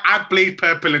 I'm like, I bleed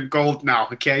purple and gold now,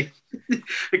 okay?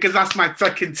 Because that's my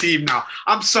second team now.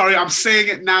 I'm sorry, I'm saying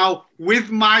it now with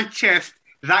my chest.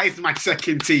 That is my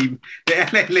second team, the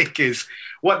LA Lakers.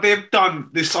 What they've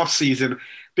done this offseason,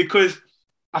 because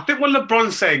I think what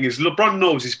LeBron's saying is LeBron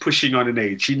knows he's pushing on an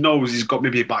age. He knows he's got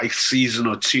maybe about a season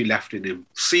or two left in him.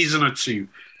 Season or two,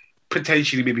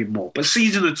 potentially maybe more, but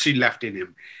season or two left in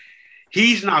him.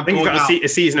 He's now he's got a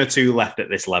season or two left at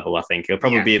this level, I think. He'll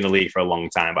probably be in the league for a long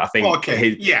time, but I think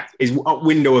his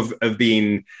window of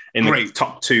being in the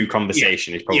top two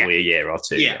conversation is probably a year or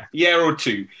two. Year or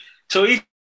two. So he's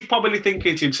probably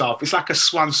thinking to himself, it's like a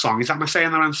swan song. Is that my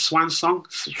saying around swan song?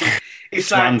 It's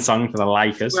swan song for the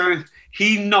Lakers.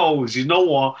 He knows, you know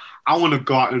what? I want to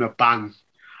go out in a bang.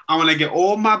 I want to get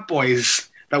all my boys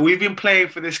that we've been playing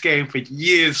for this game for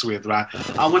years with, right?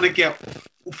 I want to get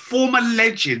former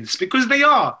legends, because they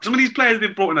are. Some of these players have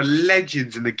been brought in are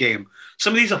legends in the game.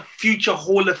 Some of these are future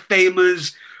Hall of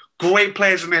Famers, great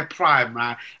players in their prime,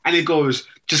 right? And he goes,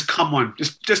 just come on.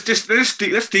 Let's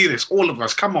do this, all of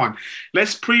us. Come on.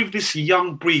 Let's prove this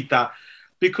young breed that,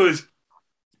 because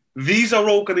these are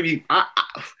all going to be...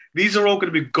 These are all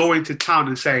going to be going to town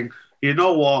and saying, you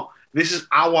know what? This is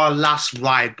our last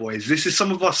ride, boys. This is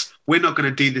some of us. We're not going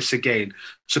to do this again.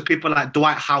 So people like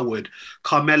Dwight Howard,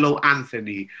 Carmelo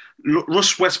Anthony,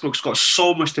 Russ Westbrook's got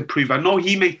so much to prove. I know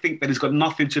he may think that he's got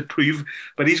nothing to prove,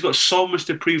 but he's got so much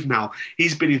to prove now.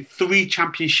 He's been in 3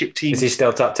 championship teams. Is he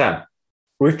still top 10?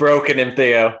 We've broken him,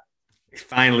 Theo. He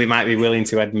finally might be willing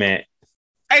to admit.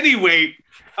 Anyway,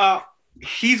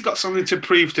 he's got something to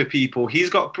prove to people. He's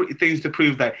got things to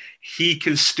prove that he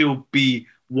can still be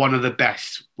one of the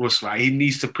best, Russ, right? He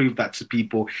needs to prove that to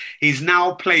people. If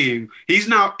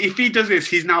he does this,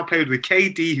 he's now played with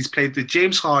KD, he's played with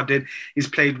James Harden, he's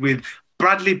played with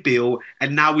Bradley Beal,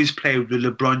 and now he's played with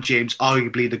LeBron James,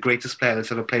 arguably the greatest player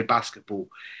that's ever played basketball.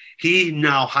 He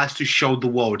now has to show the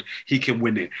world he can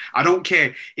win it. I don't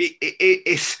care.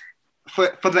 It's... For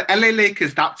the LA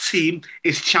Lakers, that team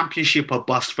is championship or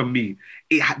bust for me.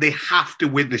 They have to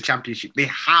win the championship. They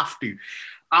have to.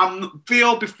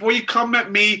 Theo, before you come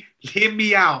at me, hear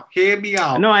me out.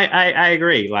 No, I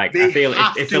agree. Like, I feel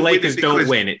if the Lakers don't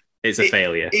win, it's a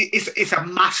failure. It's a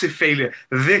massive failure.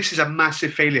 This is a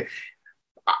massive failure.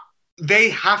 They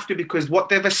have to, because what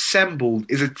they've assembled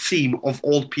is a team of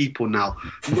old people now.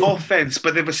 No offense,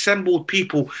 but they've assembled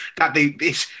people that they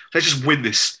just win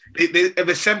this. They've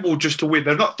assembled just to win.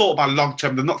 They've not thought about long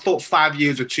term. They've not thought 5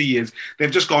 years or 2 years. They've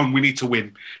just gone, we need to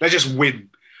win. Let's just win.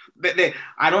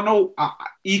 I don't know,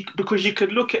 because you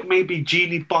could look at maybe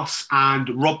Jeannie Buss and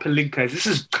Rob Pelinka. This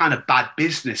is kind of bad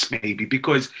business, maybe,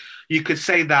 because you could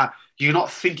say that you're not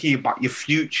thinking about your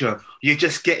future. You're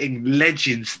just getting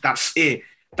legends. That's it.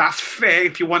 That's fair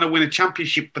if you want to win a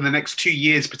championship for the next 2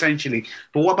 years, potentially.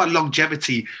 But what about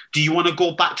longevity? Do you want to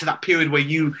go back to that period where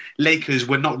you Lakers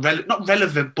were not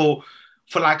relevant, but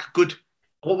for like a good,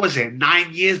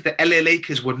 9 years, the LA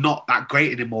Lakers were not that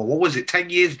great anymore. 10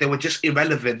 years? They were just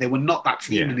irrelevant. They were not that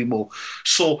team anymore.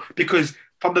 So, because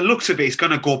from the looks of it, it's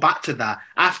going to go back to that.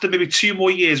 After maybe 2 more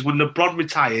years, when LeBron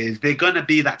retires, they're going to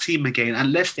be that team again,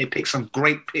 unless they pick some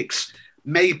great picks,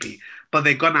 maybe. But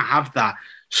they're going to have that.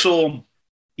 So...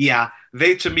 yeah,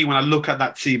 to me, when I look at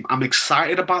that team, I'm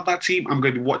excited about that team. I'm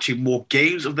going to be watching more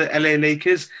games of the LA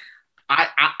Lakers.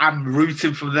 I'm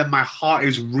rooting for them. My heart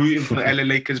is rooting for the LA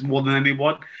Lakers more than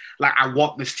anyone. Like, I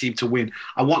want this team to win.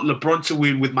 I want LeBron to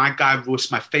win with my guy,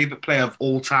 Russ, my favorite player of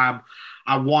all time.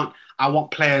 I want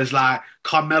players like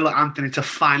Carmelo Anthony to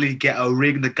finally get a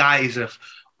ring. The guy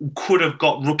could have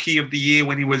got Rookie of the Year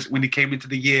when he came into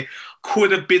the year.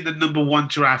 Could have been the number 1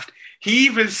 draft. He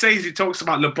even says, he talks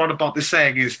about LeBron about this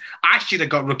saying is, I should have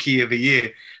got Rookie of the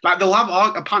Year. Like, they'll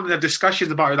have apparently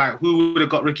discussions about it, like who would have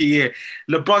got Rookie of the Year.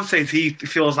 LeBron says he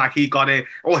feels like he got it,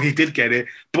 or he did get it,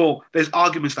 but there's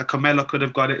arguments that Carmelo could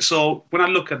have got it. So when I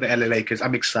look at the LA Lakers,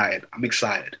 I'm excited. Do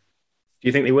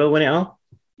you think they will win it all?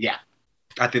 Yeah,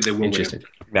 I think they will win it.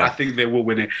 Yeah. I think they will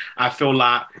win it. I feel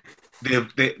like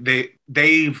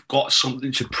they've got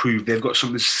something to prove. They've got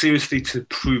something seriously to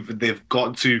prove. They've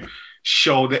got to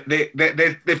show that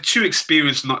they're too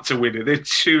experienced not to win it. They're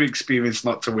too experienced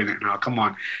not to win it now. Come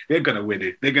on. They're going to win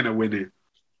it.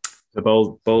 The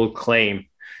bold claim.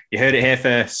 You heard it here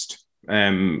first.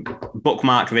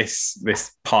 Bookmark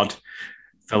this pod.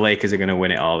 The Lakers are going to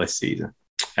win it all this season.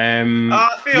 Phil,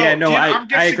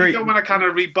 I agree. You don't want to kind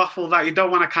of rebuffle that. You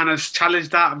don't want to kind of challenge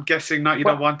that. I'm guessing not. You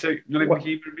don't want to.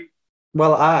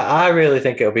 Well, I really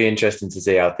think it'll be interesting to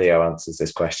see how Theo answers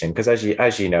this question because,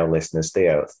 as you know, listeners,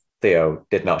 Theo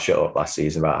did not shut up last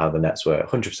season about how the Nets were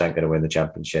 100% going to win the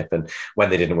championship, and when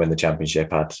they didn't win the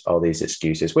championship, had all these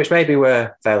excuses, which maybe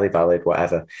were fairly valid.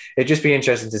 Whatever. It'd just be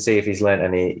interesting to see if he's learned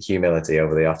any humility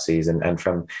over the off season and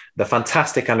from the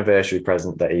fantastic anniversary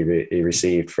present that he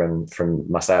received from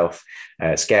myself.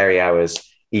 Scary Hours,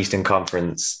 Eastern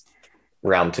Conference,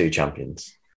 round 2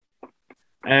 champions.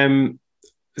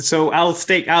 So I'll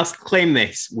claim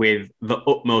this with the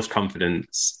utmost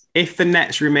confidence. If the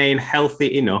Nets remain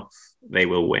healthy enough, they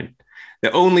will win.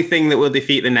 The only thing that will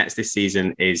defeat the Nets this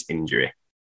season is injury.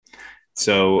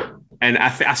 So, and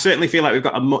I certainly feel like we've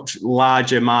got a much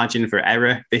larger margin for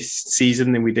error this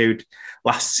season than we did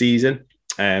last season.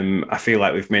 I feel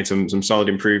like we've made some solid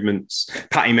improvements.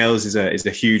 Patty Mills is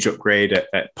a huge upgrade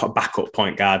at backup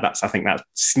point guard. I think that's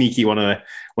sneaky one of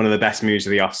the best moves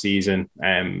of the off season.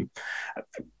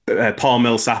 Paul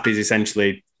Millsap is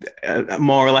essentially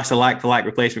more or less a like-for-like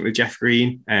replacement with Jeff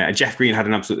Green. Jeff Green had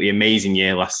an absolutely amazing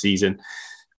year last season.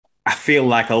 I feel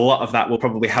like a lot of that will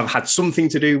probably have had something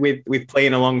to do with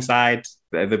playing alongside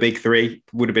the big three.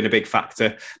 Would have been a big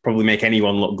factor. Probably make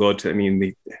anyone look good. I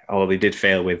mean, although they did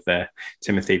fail with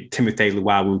Timothy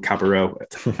Luwawu-Cabarrot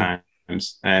at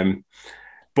times.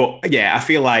 But yeah, I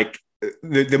feel like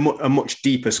they're a much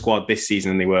deeper squad this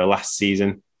season than they were last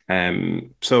season.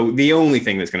 So the only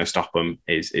thing that's going to stop them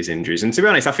is injuries. And to be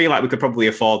honest, I feel like we could probably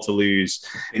afford to lose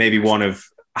maybe one of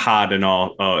Harden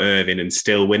or Irving and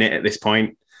still win it at this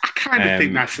point. I kind of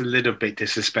think that's a little bit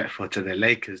disrespectful to the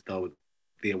Lakers, though.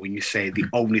 When you say the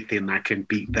only thing that can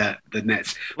beat the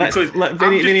Nets, let's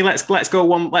go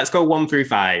 1 through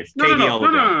 5.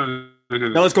 No.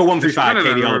 Let's go 1 through 5.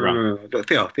 KD All LeBron.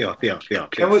 Theo,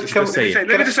 please. Let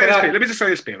me just say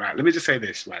this bit, right? Let me just say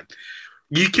this, right?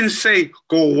 You can say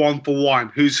go 1 for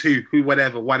 1, who's who,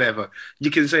 whatever.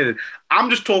 You can say that. I'm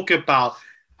just talking about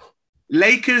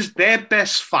Lakers, their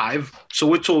best 5. So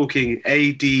we're talking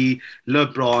AD,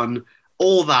 LeBron,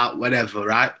 all that, whatever,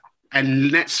 right?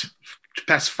 And Nets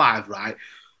best 5, right?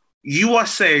 You are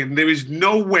saying there is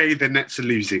no way the Nets are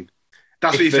losing.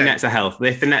 That's what you're saying. If the Nets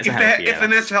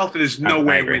are healthy, there's no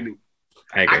way winning.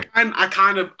 I agree.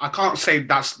 I can't say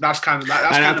that's kind of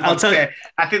unfair.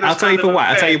 I'll tell you for what.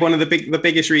 I'll tell you one of the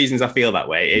biggest reasons I feel that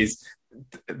way is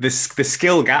the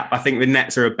skill gap. I think the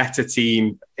Nets are a better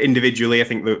team individually. I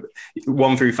think the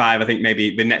 1 through 5. I think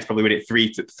maybe the Nets probably win it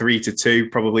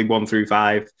 3-2. Probably 1 through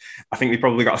 5. I think they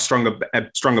probably got a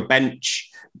stronger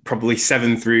bench. Probably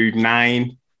 7 through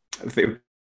 9. I think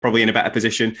probably in a better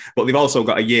position, but they've also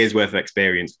got a year's worth of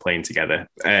experience playing together,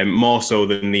 more so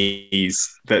than a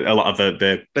lot of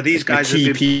the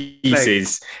key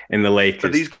pieces in the Lakers.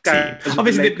 But these guys, team.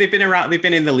 Obviously, they've been around. They've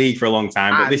been in the league for a long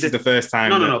time, but this is the first time.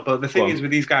 No. But the thing is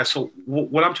with these guys. So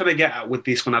what I'm trying to get at with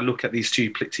this, when I look at these two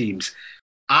teams,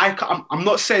 I'm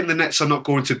not saying the Nets are not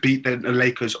going to beat the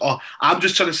Lakers. Or I'm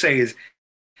just trying to say is,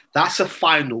 that's a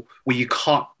final where you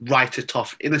can't write it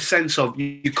off in the sense of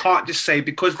you can't just say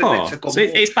because the Nets have got. So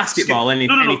it's basketball.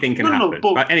 Anything can happen.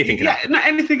 But anything can happen.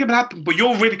 Anything can happen. But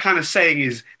you're really kind of saying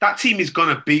is that team is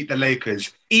gonna beat the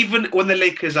Lakers even when the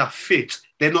Lakers are fit.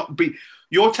 They're not beat.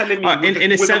 You're telling me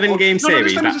in a 7-game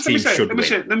series that team should win.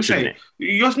 Let me say.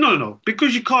 No.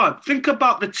 Because you can't think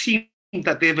about the team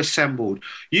that they've assembled.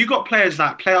 You got players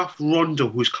like playoff Rondo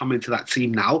who's come into that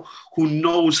team now, who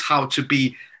knows how to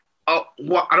be.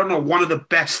 One of the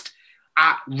best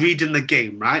at reading the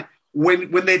game, right?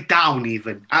 When they're down,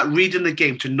 even at reading the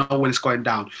game to know when it's going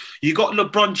down. You got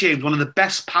LeBron James, one of the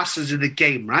best passers in the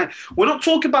game, right? We're not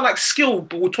talking about like skill,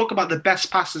 but we're talking about the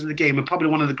best passers in the game and probably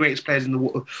one of the greatest players in the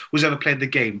world who's ever played the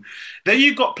game. Then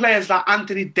you got players like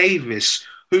Anthony Davis,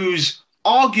 who's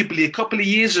arguably a couple of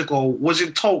years ago was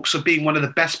in talks of being one of the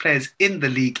best players in the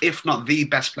league, if not the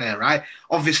best player, right?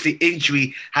 Obviously,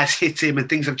 injury has hit him and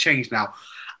things have changed now.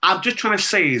 I'm just trying to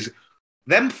say is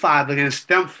them 5 against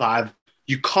them 5,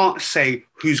 you can't say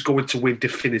who's going to win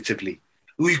definitively.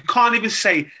 You can't even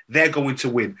say they're going to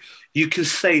win. You can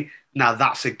say, now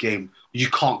that's a game. You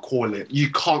can't call it.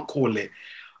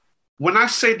 When I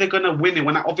say they're going to win it,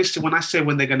 when I say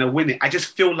when they're going to win it, I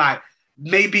just feel like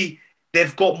maybe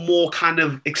they've got more kind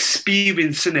of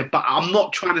experience in it, but I'm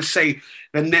not trying to say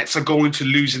the Nets are going to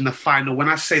lose in the final. When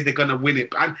I say they're going to win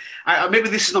it, and maybe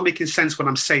this is not making sense what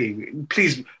I'm saying.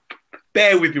 Please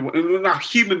bear with me,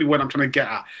 humor me what I'm trying to get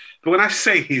at. But when I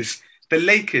say the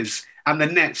Lakers and the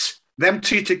Nets, them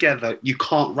two together, you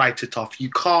can't write it off. You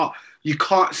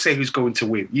can't say who's going to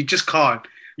win. You just can't.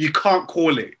 You can't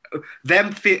call it.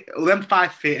 Them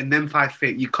five fit, and them five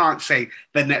fit. You can't say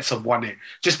the Nets have won it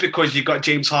just because you got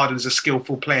James Harden as a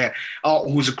skillful player, or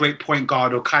who's a great point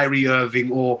guard, or Kyrie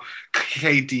Irving, or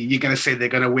KD. You're gonna say they're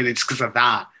gonna win it just because of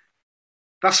that.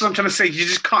 That's what I'm trying to say. You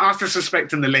just can't have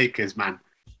disrespecting the Lakers, man.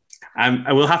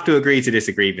 I will have to agree to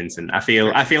disagree, Vincent. I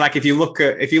feel like if you look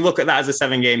at that as a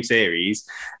 7-game series,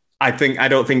 I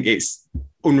don't think it's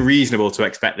unreasonable to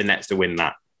expect the Nets to win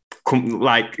that.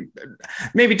 Like,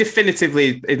 maybe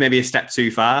definitively is maybe a step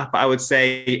too far, but I would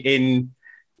say in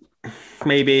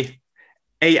maybe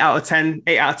 8 out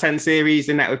of 10 series,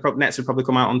 the Nets would probably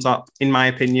come out on top, in my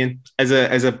opinion, as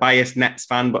a biased Nets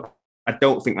fan. But I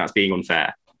don't think that's being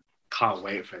unfair. Can't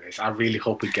wait for this. I really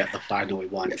hope we get the final we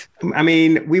want. I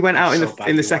mean, we went out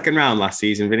in the second round last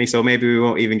season, Vinny, so maybe we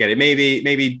won't even get it.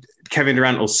 Maybe Kevin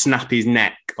Durant will snap his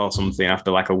neck or something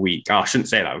after like a week. Oh, I shouldn't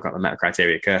say that. We've got the Meta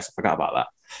Criteria curse. I forgot about that.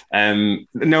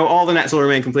 No, all the Nets will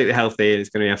remain completely healthy. It's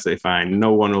going to be absolutely fine.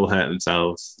 No one will hurt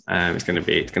themselves. It's going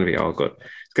to be all good.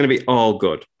 It's going to be all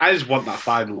good. I just want that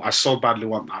final. I so badly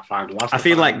want that final. I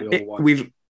feel like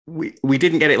we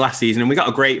didn't get it last season, and we got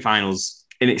a great finals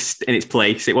in its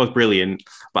place. It was brilliant,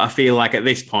 but I feel like at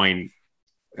this point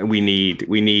we need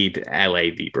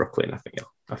LA v Brooklyn.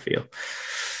 I feel.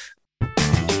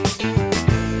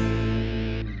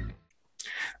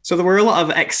 So there were a lot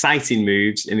of exciting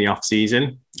moves in the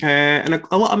off-season, and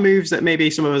a lot of moves that maybe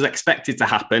some of us expected to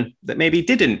happen that maybe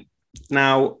didn't.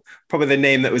 Now, probably the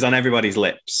name that was on everybody's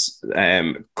lips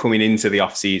coming into the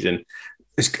off-season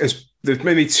is there's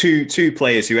maybe two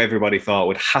players who everybody thought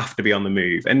would have to be on the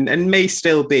move and may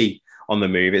still be on the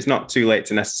move. It's not too late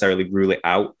to necessarily rule it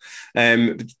out.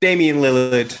 Damian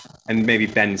Lillard and maybe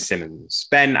Ben Simmons.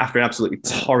 Ben, after an absolutely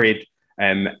torrid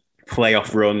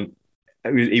playoff run,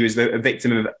 he was a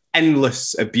victim of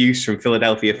endless abuse from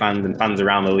Philadelphia fans and fans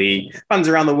around the league, fans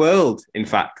around the world, in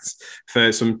fact,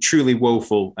 for some truly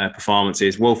woeful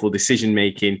performances, woeful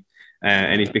decision-making.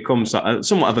 And he's become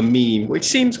somewhat of a meme, which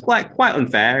seems quite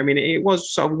unfair. I mean, it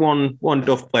was sort of one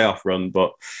duff playoff run,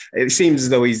 but it seems as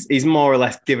though he's more or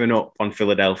less given up on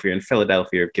Philadelphia, and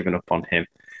Philadelphia have given up on him.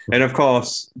 And of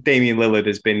course, Damian Lillard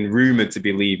has been rumored to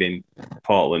be leaving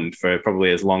Portland for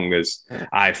probably as long as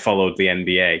I've followed the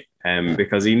NBA,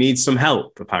 because he needs some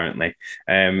help, apparently.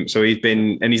 So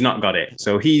he's not got it.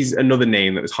 So he's another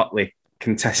name that was hotly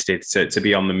contested to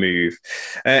be on the move.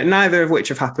 Neither of which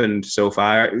have happened so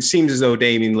far. It seems as though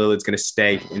Damian Lillard's going to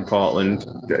stay in Portland.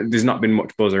 There's not been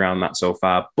much buzz around that so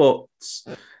far. But,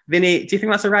 Vinny, do you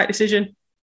think that's the right decision?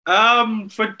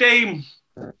 For Dame,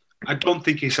 I don't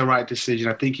think it's the right decision.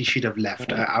 I think he should have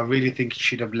left. I really think he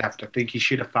should have left. I think he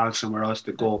should have found somewhere else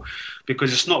to go,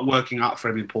 because it's not working out for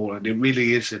him in Portland. It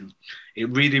really isn't. It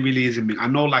really, really isn't. I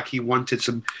know, like, he wanted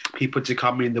some people to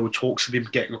come in. There were talks of him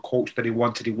getting a coach that he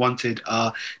wanted. He wanted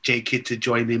J Kidd to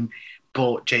join him,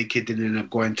 but J Kidd didn't end up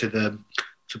going to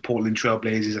Portland Trail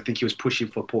Blazers. I think he was pushing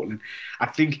for Portland. I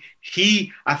think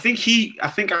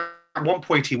at one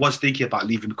point he was thinking about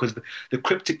leaving, because the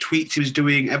cryptic tweets he was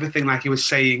doing, everything like he was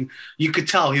saying, you could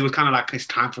tell he was kind of like, it's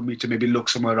time for me to maybe look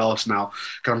somewhere else now,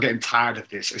 because I'm getting tired of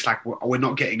this. It's like we're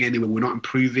not getting anywhere. We're not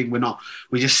improving. We're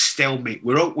just stalemate.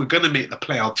 We're going to make the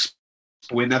playoffs,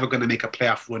 but we're never going to make a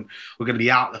playoff run. We're going to be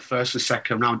out the first or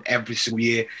second round every single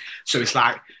year. So it's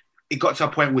like, it got to a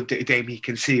point with Dame, he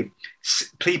can see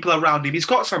people around him. He's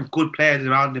got some good players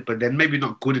around him, but they're maybe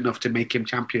not good enough to make him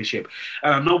championship.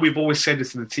 And I know we've always said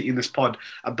this in this pod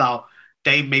about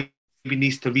Dame maybe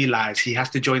needs to realize he has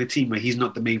to join a team where he's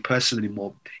not the main person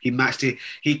anymore. He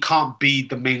can't be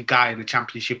the main guy in a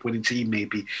championship winning team.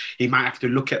 Maybe he might have to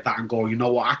look at that and go, you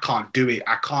know what, I can't do it.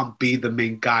 I can't be the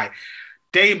main guy.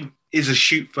 Dame is a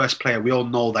shoot first player. We all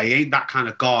know that he ain't that kind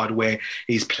of guard where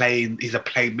he's a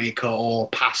playmaker or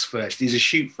pass first. He's a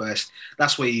shoot first.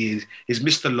 That's what he is. He's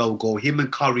Mr. Logo. Him and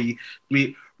Curry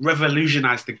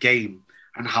revolutionized the game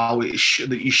and how that you shoot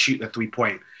the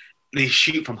 3-point. They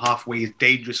shoot from halfway. He's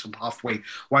dangerous from halfway.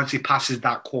 Once he passes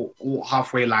that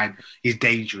halfway line, he's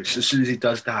dangerous as soon as he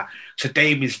does that. So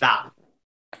Dame is that.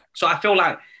 So I feel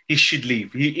like he should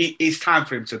leave. It's time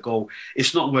for him to go.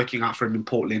 It's not working out for him in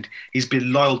Portland. He's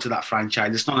been loyal to that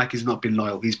franchise. It's not like he's not been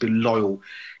loyal. He's been loyal.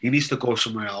 He needs to go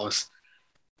somewhere else.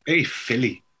 Maybe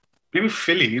Philly. You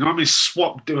know what I mean?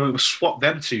 Swap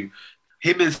them two.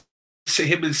 Him and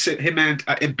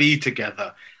Embiid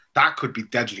together. That could be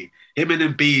deadly. Him and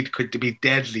Embiid could be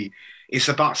deadly. It's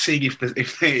about seeing if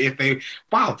they.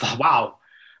 Wow.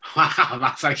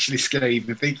 That's actually scary.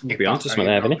 Even thinking. To be honest, there,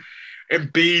 haven't you?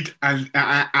 Embiid and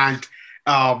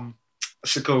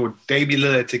Damian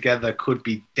Lillard together could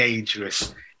be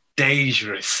dangerous.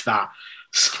 dangerous. That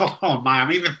so, oh man,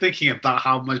 I'm even thinking about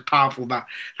how much powerful that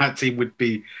team would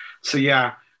be. So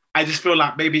yeah, I just feel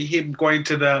like maybe him going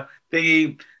to the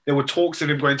thingy. There were talks of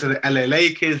him going to the LA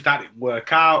Lakers. That didn't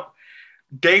work out.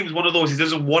 Dame's one of those, he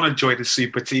doesn't want to join the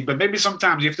super team, but maybe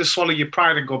sometimes you have to swallow your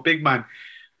pride and go, big man.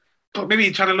 But maybe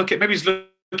he's trying to maybe he's looking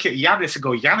at Giannis and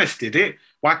go, Giannis did it.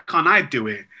 Why can't I do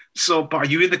it? So, but are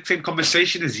you in the same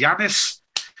conversation as Giannis?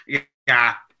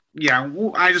 Yeah.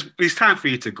 Well, it's time for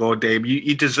you to go, Dame.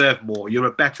 You deserve more. You're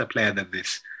a better player than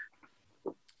this.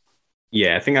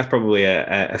 Yeah, I think that's probably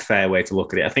a fair way to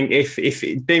look at it. I think if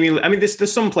Damian, I mean,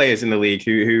 there's some players in the league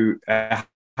who are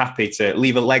happy to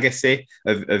leave a legacy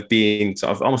of being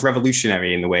sort of almost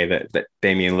revolutionary in the way that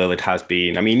Damian Lillard has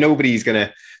been. I mean, nobody's going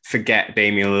to forget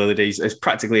Damian Lillard. He's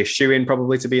practically a shoo-in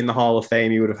probably to be in the Hall of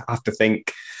Fame, you would have to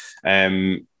think.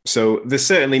 So there's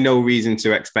certainly no reason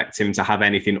to expect him to have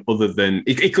anything other than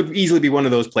it could easily be one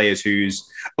of those players whose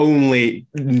only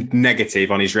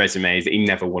negative on his resume is that he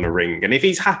never won a ring. And if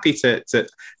he's happy to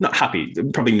not happy,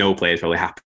 probably no player is probably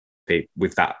happy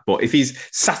with that. But if he's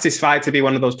satisfied to be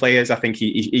one of those players, I think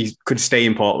he could stay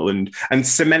in Portland and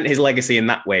cement his legacy in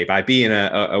that way by being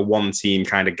a one team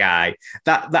kind of guy.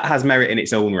 That has merit in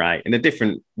its own right, in a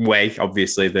different way,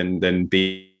 obviously, than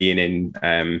being in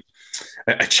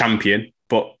a champion.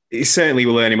 But it certainly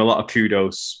will earn him a lot of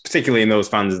kudos, particularly in those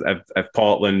fans of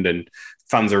Portland and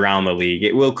fans around the league.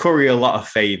 It will curry a lot of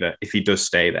favour if he does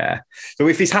stay there. So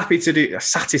if he's happy to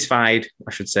satisfied,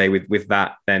 I should say, with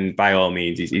that, then by all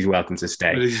means, he's welcome to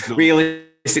stay.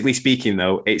 Realistically speaking,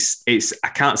 though, it's I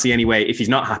can't see any way, if he's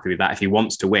not happy with that, if he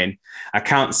wants to win, I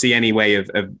can't see any way of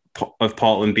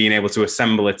Portland being able to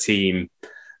assemble a team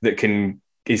that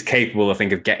is capable, I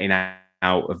think, of getting out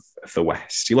of the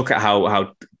West. You look at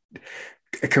how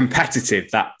competitive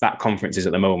that conference is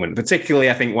at the moment, particularly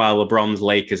I think while LeBron's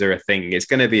Lakers are a thing, it's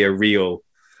going to be a real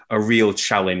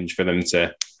challenge for them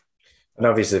to. And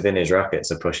obviously Vinny's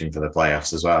Rockets are pushing for the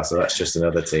playoffs as well, so that's just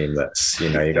another team that's, you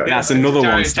got. That's another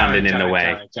one standing in the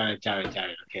way. Jared.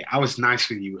 Okay, I was nice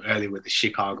with you earlier with the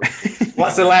Chicago.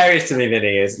 What's hilarious to me,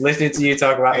 Vinny, is listening to you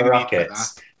talk about the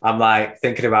Rockets. I'm like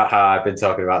thinking about how I've been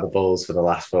talking about the Bulls for the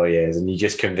last 4 years, and you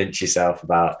just convince yourself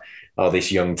about all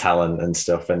this young talent and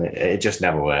stuff, and it just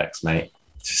never works, mate.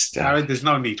 Jared, there's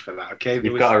no need for that, okay?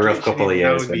 You've got a rough couple of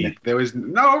years. There was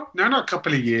not a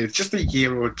couple of years, just a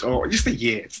year or just a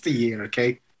year. It's the year,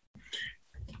 okay?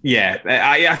 Yeah,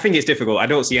 I think it's difficult. I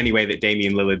don't see any way that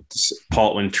Damian Lillard's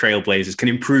Portland Trailblazers can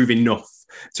improve enough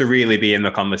to really be in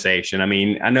the conversation. I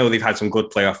mean, I know they've had some good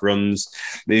playoff runs.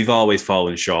 They've always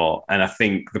fallen short, and I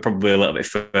think they're probably a little bit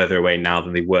further away now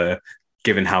than they were,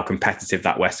 given how competitive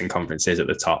that Western Conference is at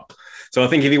the top. So I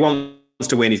think if he wants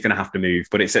to win, he's going to have to move.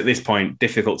 But it's at this point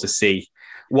difficult to see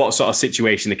what sort of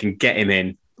situation they can get him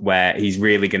in where he's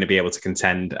really going to be able to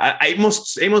contend. It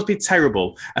must be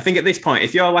terrible. I think at this point,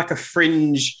 if you're like a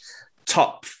fringe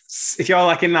top, if you're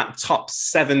like in that top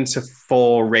 7 to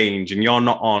 4 range and you're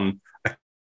not on a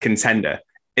contender,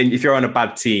 and if you're on a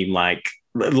bad team like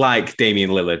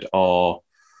Damian Lillard or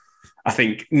I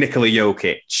think Nikola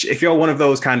Jokic, if you're one of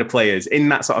those kind of players in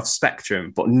that sort of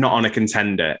spectrum, but not on a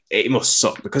contender, it must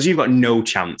suck because you've got no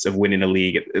chance of winning a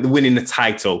league, winning the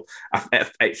title.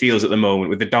 It feels at the moment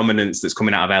with the dominance that's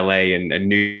coming out of LA and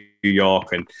New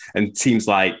York and teams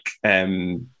like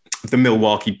the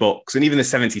Milwaukee Bucks and even the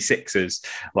 76ers.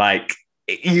 Like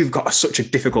you've got such a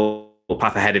difficult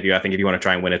path ahead of you, I think, if you want to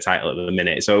try and win a title at the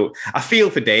minute. So I feel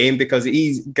for Dame because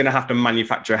he's going to have to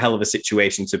manufacture a hell of a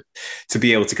situation to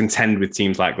be able to contend with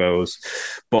teams like those.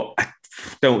 But I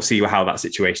don't see how that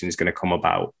situation is going to come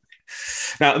about.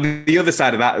 Now, the other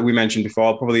side of that we mentioned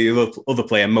before, probably the other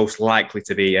player most likely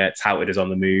to be touted as on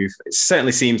the move. It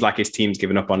certainly seems like his team's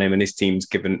given up on him and he's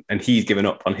given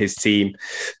up on his team.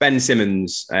 Ben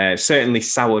Simmons certainly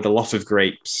soured a lot of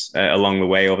grapes along the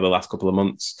way over the last couple of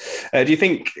months. Do you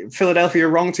think Philadelphia are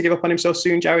wrong to give up on him so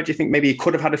soon, Jared? Do you think maybe he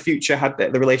could have had a future had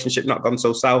the relationship not gone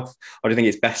so south? Or do you think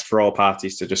it's best for all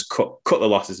parties to just cut the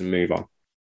losses and move on?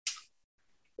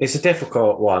 It's a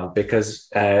difficult one because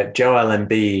Joel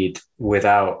Embiid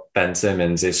without Ben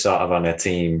Simmons is sort of on a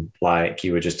team like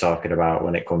you were just talking about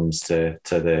when it comes to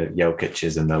the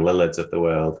Jokic's and the Lillards of the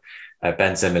world.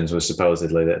 Ben Simmons was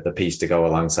supposedly the piece to go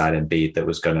alongside Embiid that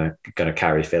was going to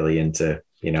carry Philly into,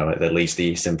 at least the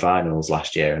Eastern Finals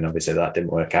last year. And obviously that didn't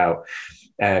work out.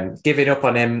 Giving up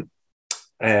on him,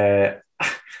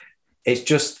 it's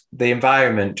just the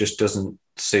environment just doesn't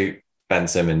suit Ben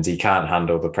Simmons. He can't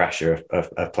handle the pressure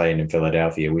of playing in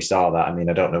Philadelphia. We saw that. I mean,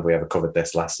 I don't know if we ever covered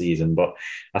this last season, but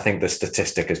I think the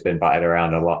statistic has been batted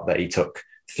around a lot that he took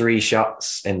 3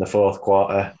 shots in the fourth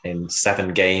quarter in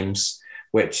 7 games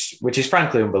which is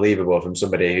frankly unbelievable from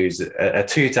somebody who's a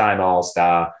two-time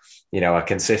All-Star, a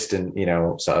consistent,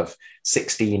 sort of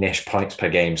 16-ish points per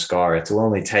game scorer, to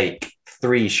only take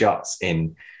 3 shots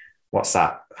in, what's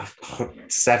that,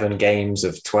 7 games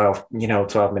of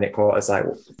 12-minute quarters. Like,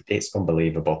 it's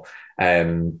unbelievable.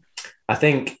 I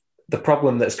think the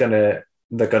problem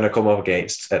they're going to come up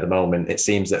against at the moment, it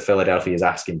seems that Philadelphia's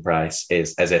asking price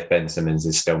is as if Ben Simmons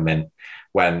is still mint,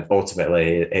 when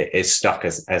ultimately his stock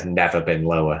has never been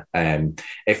lower.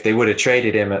 If they would have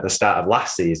traded him at the start of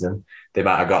last season, they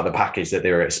might have got the package that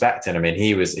they were expecting. I mean,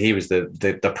 he was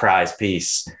the prize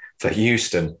piece for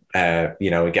Houston.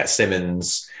 We get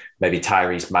Simmons, maybe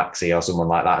Tyrese Maxey or someone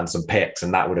like that, and some picks,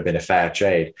 and that would have been a fair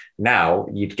trade. Now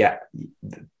you'd get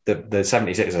the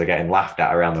 76ers are getting laughed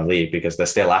at around the league because they're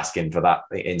still asking for that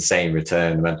insane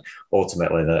return when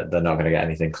ultimately they're not going to get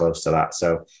anything close to that.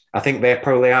 So I think they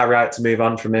probably are right to move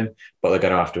on from him, but they're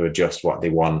going to have to adjust what they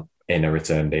want in a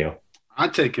return deal.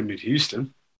 I'd take him in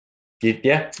Houston. You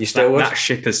still would? That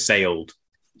ship has sailed.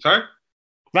 Sorry?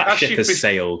 That ship has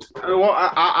sailed. Well,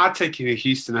 I'd take him in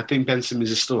Houston. I think Ben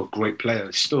Simmons is still a great player.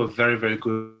 He's still a very, very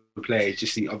good player. It's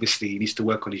just obviously he needs to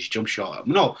work on his jump shot.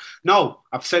 No,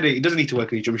 I've said it. He doesn't need to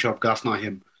work on his jump shot because that's not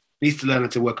him. He needs to learn how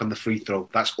to work on the free throw.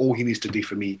 That's all he needs to do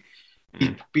for me.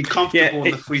 Be comfortable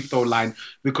on the free throw line,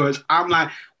 because I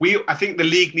think the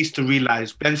league needs to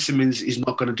realize Ben Simmons is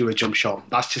not going to do a jump shot.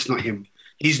 That's just not him.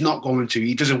 He's not going to.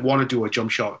 He doesn't want to do a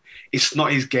jump shot. It's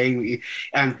not his game.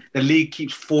 And the league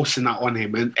keeps forcing that on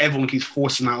him. And everyone keeps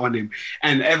forcing that on him.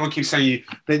 And everyone keeps saying,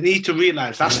 they need to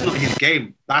realize that's not his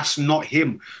game. That's not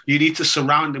him. You need to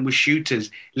surround him with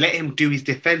shooters. Let him do his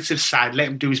defensive side. Let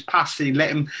him do his passing. Let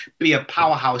him be a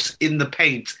powerhouse in the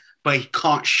paint. But he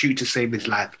can't shoot to save his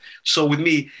life. So with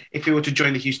me, if he were to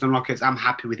join the Houston Rockets, I'm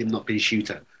happy with him not being a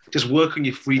shooter. Just work on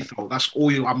your free throw. That's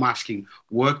all I'm asking.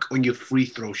 Work on your free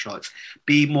throw shots.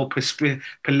 Be more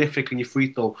prolific on your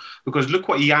free throw. Because look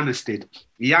what Giannis did.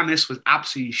 Giannis was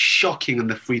absolutely shocking on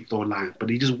the free throw line, but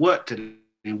he just worked at it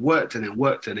and worked at it and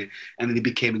worked at it, and then he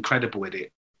became incredible at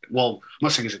it. Well, I'm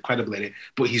not saying he's incredible at it,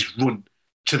 but he's run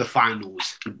to the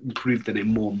finals, improved in it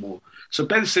more and more. So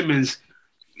Ben Simmons,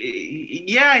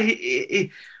 he's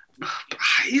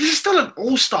still an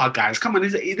all-star, guys. Come on,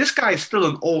 this guy is still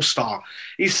an all-star.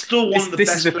 He's still one of the best.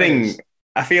 This is the thing.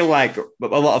 I feel like a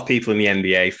lot of people in the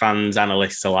NBA, fans,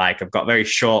 analysts alike, have got very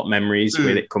short memories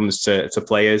when it comes to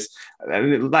players.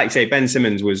 Like I say, Ben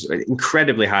Simmons was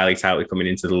incredibly highly touted coming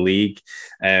into the league.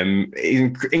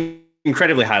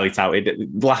 Incredibly highly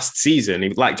touted last season.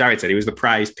 Like Jared said, he was the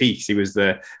prize piece. He was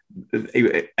a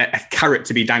carrot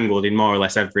to be dangled in more or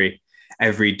less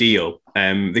every deal.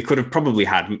 They could have probably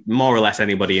had more or less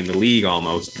anybody in the league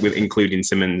almost, with including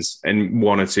Simmons and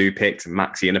 1 or 2 picks and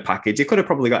Maxey in a package. They could have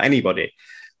probably got anybody.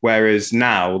 Whereas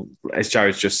now, as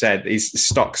Jared's just said, his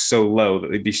stock's so low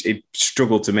that he'd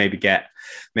struggle to maybe get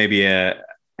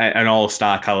an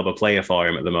all-star caliber player for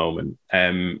him at the moment.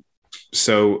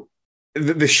 So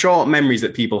the short memories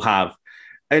that people have,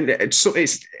 and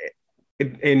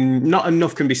not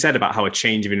enough can be said about how a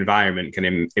change of environment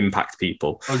can impact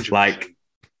people. 100%. Like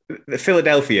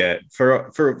Philadelphia,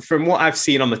 from what I've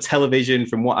seen on the television,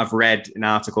 from what I've read in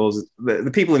articles,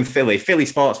 the people in Philly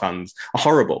sports fans are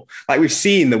horrible. Like, we've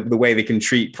seen the way they can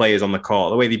treat players on the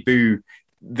court, the way they boo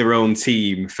their own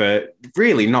team for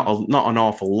really not an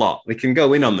awful lot. They can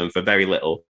go in on them for very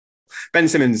little. Ben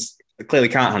Simmons clearly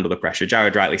can't handle the pressure.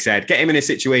 Jared rightly said, get him in a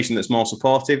situation that's more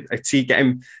supportive. Get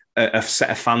him a set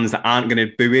of fans that aren't going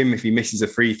to boo him if he misses a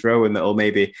free throw, and that'll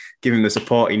maybe give him the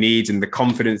support he needs and the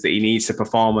confidence that he needs to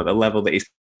perform at the level that he's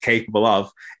capable of.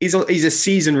 He's a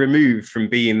season removed from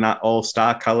being that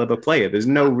all-star caliber player. There's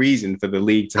no reason for the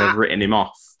league to have written him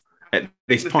off at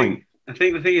this point. I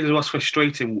think the thing is what's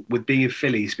frustrating with being in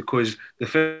Philly is because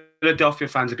the Philadelphia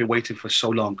fans have been waiting for so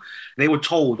long. They were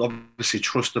told, obviously,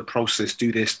 trust the process,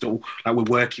 do this, like we're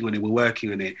working on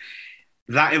it.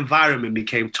 That environment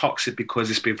became toxic because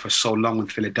it's been for so long in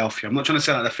Philadelphia. I'm not trying to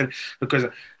say that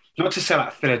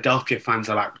Philadelphia fans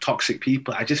are like toxic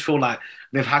people. I just feel like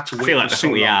they've had to wait. I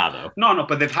think we are, though. No,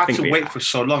 but they've had to wait for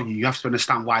so long. You have to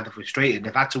understand why they're frustrated.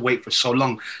 They've had to wait for so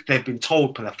long. They've been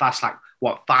told for the past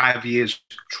 5 years,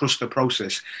 trust the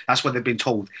process. That's what they've been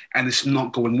told, and it's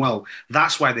not going well.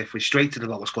 That's why they're frustrated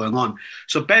about what's going on.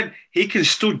 So Ben, he can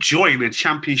still join a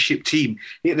championship team.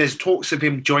 There's talks of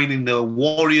him joining the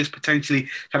Warriors, potentially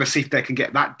trying to see if they can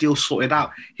get that deal sorted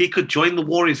out. He could join the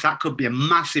Warriors. That could be a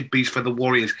massive boost for the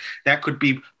Warriors. That could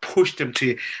be push them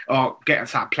to get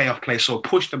into that playoff place, or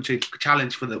push them to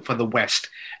challenge for the West.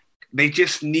 They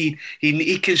just need,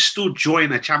 he can still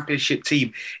join a championship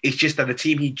team. It's just that the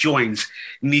team he joins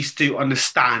needs to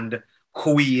understand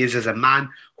who he is as a man,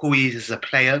 who he is as a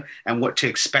player, and what to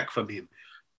expect from him.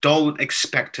 Don't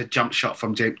expect a jump shot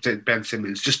from Ben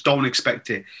Simmons. Just don't expect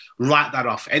it. Write that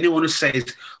off. Anyone who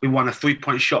says we want a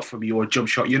 3-point shot from you or a jump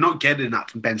shot, you're not getting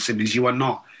that from Ben Simmons. You are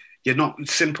not. You're not.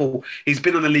 Simple. He's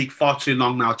been in the league far too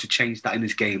long now to change that in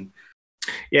his game.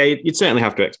 Yeah, you'd certainly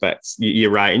have to expect. You're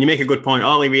right. And you make a good point.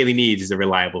 All he really needs is a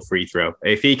reliable free throw.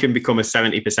 If he can become a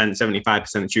 70%,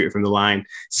 75% shooter from the line,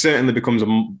 certainly becomes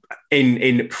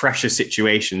in pressure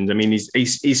situations. I mean,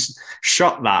 he's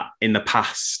shot that in the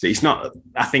past. It's not,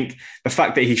 I think the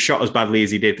fact that he shot as badly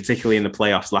as he did, particularly in the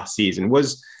playoffs last season,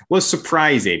 was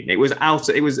surprising. It was a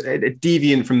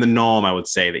deviant from the norm, I would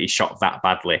say, that he shot that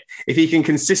badly. If he can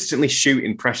consistently shoot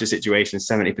in pressure situations,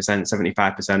 70%,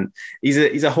 75%,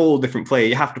 he's a whole different player.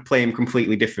 You have to play him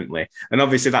completely differently. And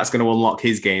obviously that's going to unlock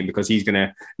his game because he's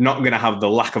not going to have the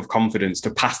lack of confidence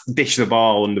to dish the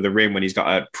ball under the rim when he's got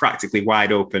a practically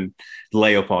wide open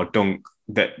layup or dunk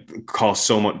that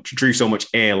drew so much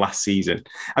air last season.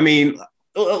 I mean,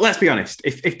 let's be honest.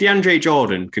 If DeAndre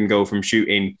Jordan can go from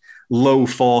shooting low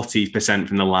 40%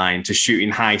 from the line to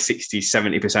shooting high 60s,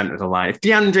 70% of the line, if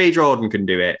DeAndre Jordan can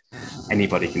do it,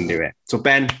 anybody can do it. So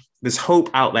Ben, there's hope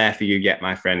out there for you yet,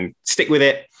 my friend. Stick with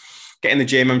it. Get in the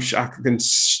gym. I'm sure I can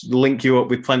link you up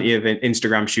with plenty of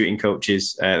Instagram shooting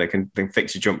coaches that can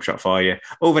fix your jump shot for you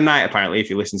overnight, apparently, if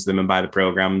you listen to them and buy the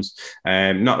programs.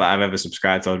 Not that I've ever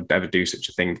subscribed or ever do such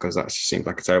a thing because that just seems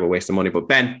like a terrible waste of money. But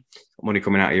Ben, money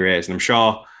coming out of your ears. And I'm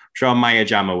sure Maya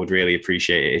Jama would really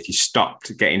appreciate it if you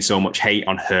stopped getting so much hate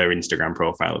on her Instagram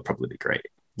profile. It'd probably be great.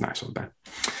 Nice one,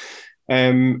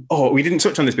 Ben. We didn't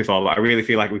touch on this before, but I really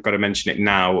feel like we've got to mention it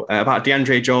now about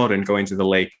DeAndre Jordan going to the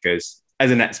Lakers. As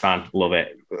a Nets fan, love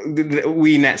it.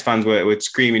 We Nets fans were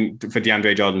screaming for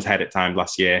DeAndre Jordan's head at times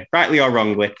last year, rightly or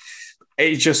wrongly.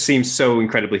 It just seems so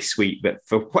incredibly sweet that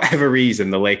for whatever reason,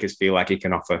 the Lakers feel like he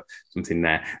can offer something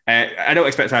there. I don't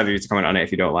expect either of you to comment on it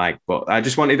if you don't like, but I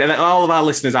just wanted all of our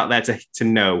listeners out there to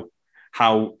know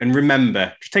how, and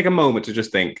remember, just take a moment to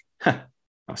just think, that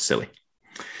was silly.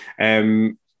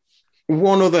 One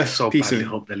other piece of... I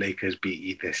hope the Lakers beat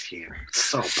you this year.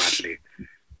 So badly.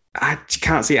 I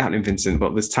can't see it happening, Vincent,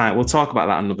 but there's time. We'll talk about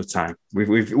that another time.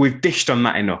 We've dished on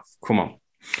that enough. Come on.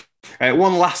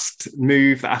 One last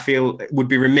move that I feel would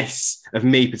be remiss of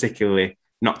me particularly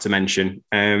not to mention.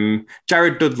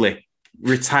 Jared Dudley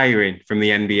retiring from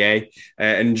the NBA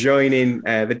and joining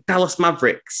the Dallas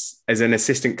Mavericks as an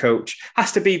assistant coach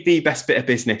has to be the best bit of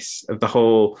business of the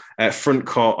whole front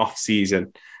court off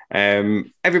season.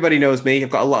 Everybody knows me. I've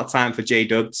got a lot of time for J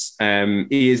Duds.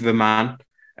 He is the man.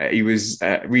 He was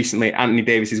recently at Anthony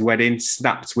Davis's wedding,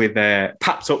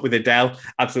 papped up with Adele.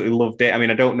 Absolutely loved it. I mean,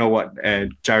 I don't know what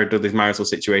Jared Dudley's marital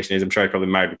situation is. I'm sure he's probably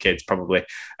married with kids, probably.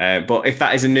 But if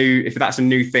that's a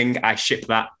new thing, I ship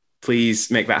that. Please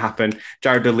make that happen.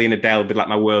 Jared Dudley and Adele would be like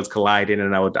my worlds colliding,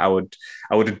 and I would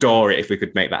adore it if we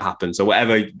could make that happen. So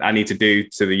whatever I need to do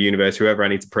to the universe, whoever I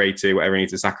need to pray to, whatever I need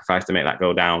to sacrifice to make that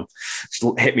go down,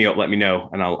 just hit me up, let me know,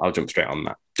 and I'll jump straight on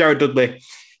that. Jared Dudley,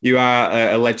 you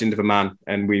are a legend of a man,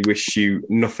 and we wish you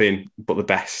nothing but the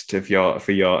best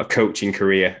for your coaching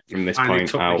career from this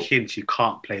point out. Hint, you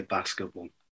can't play basketball.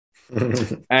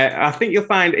 I think you'll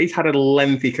find he's had a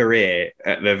lengthy career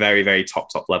at the very, very top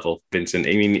level, Vincent.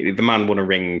 I mean, the man won a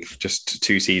ring just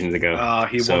 2 seasons ago.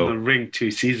 He won the ring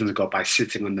 2 seasons ago by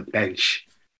sitting on the bench.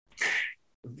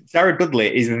 Jared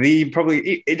Dudley is right.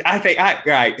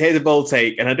 Here's a bold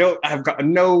take, and I've got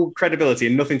no credibility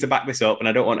and nothing to back this up, and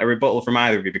I don't want a rebuttal from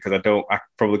either of you because I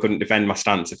probably couldn't defend my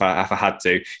stance if I had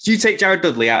to. If you take Jared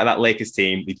Dudley out of that Lakers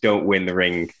team, they don't win the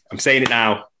ring. I'm saying it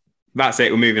now. That's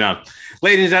it. We're moving on.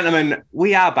 Ladies and gentlemen,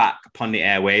 we are back upon the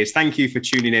airwaves. Thank you for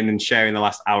tuning in and sharing the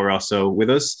last hour or so with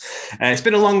us. It's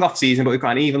been a long off season, but we've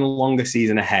got an even longer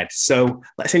season ahead. So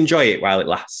let's enjoy it while it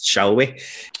lasts, shall we?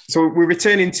 So we're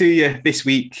returning to you this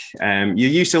week. You're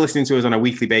used to listening to us on a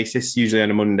weekly basis, usually on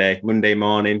a Monday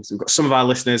morning. So we've got some of our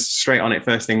listeners straight on it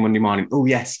first thing Monday morning. Oh,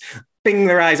 yes. Bing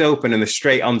their eyes open and they're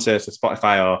straight onto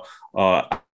Spotify or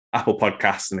Apple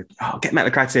Podcasts and get Met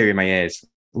the Criteria in my ears.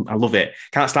 I love it.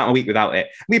 Can't start my week without it.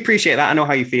 We appreciate that. I know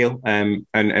how you feel. And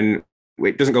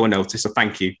it doesn't go unnoticed. So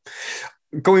thank you.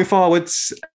 Going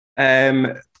forwards,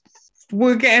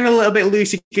 we're getting a little bit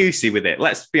loosey-goosey with it.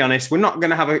 Let's be honest. We're not going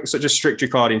to have such a strict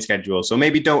recording schedule. So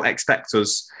maybe don't expect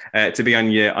us to be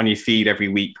on your feed every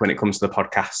week when it comes to the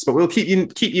podcast. But we'll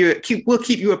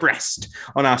keep you abreast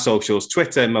on our socials,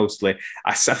 Twitter mostly.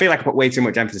 I feel like I put way too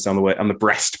much emphasis on the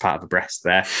breast part of the breast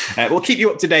there. We'll keep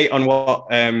you up to date on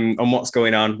what's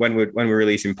going on when we're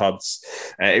releasing pods.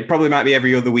 It probably might be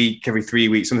every other week, every 3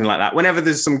 weeks, something like that. Whenever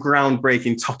there's some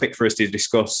groundbreaking topic for us to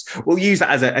discuss, we'll use that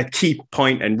as a key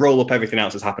point and roll up everything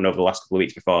else that's happened over the last couple of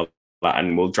weeks before that,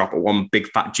 and we'll drop one big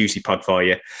fat juicy pod for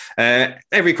you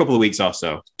every couple of weeks or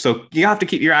so. So you have to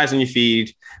keep your eyes on your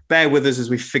feed. Bear with us as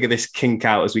we figure this kink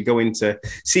out as we go into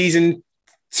season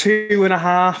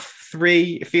 2.5,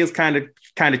 3. It feels kind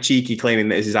of cheeky claiming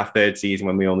that this is our third season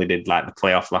when we only did like the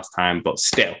playoffs last time, but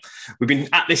still, we've been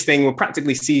at this thing. We're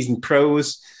practically seasoned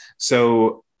pros,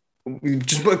 so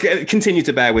just continue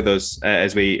to bear with us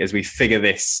as we figure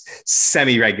this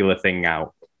semi-regular thing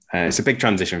out. It's a big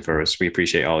transition for us. We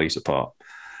appreciate all your support.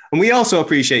 And we also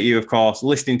appreciate you, of course,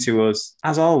 listening to us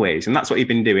as always. And that's what you've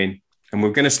been doing. And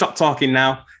we're going to stop talking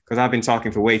now because I've been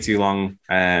talking for way too long.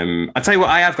 I'll tell you what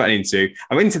I have gotten into.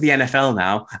 I'm into the NFL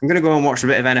now. I'm going to go and watch a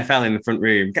bit of NFL in the front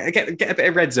room. Get a bit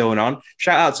of Red Zone on.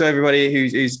 Shout out to everybody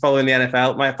who's following the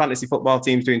NFL. My fantasy football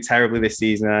team's doing terribly this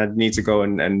season. I need to go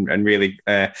and really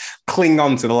cling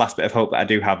on to the last bit of hope that I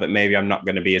do have that maybe I'm not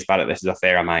going to be as bad at this as I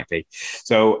fear I might be.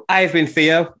 So I've been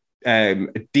Theo.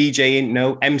 DJing,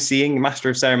 MCing, Master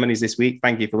of Ceremonies this week.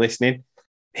 Thank you for listening.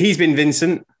 He's been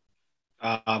Vincent.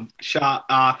 Thank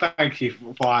you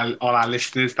for all our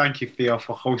listeners. Thank you, Theo,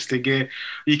 for hosting it.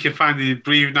 You can finally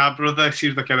breathe now, brother.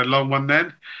 Seems like a long one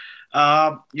then.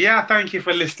 Thank you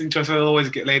for listening to us. As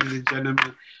always, ladies and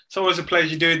gentlemen. It's always a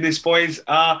pleasure doing this, boys.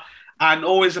 And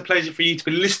always a pleasure for you to be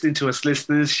listening to us,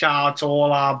 listeners. Shout out to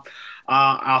all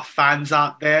our fans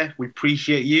out there. We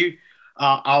appreciate you.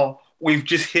 We've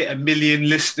just hit 1 million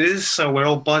listeners, so we're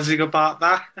all buzzing about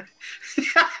that.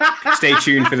 Stay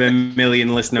tuned for the 1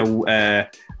 million listener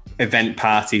event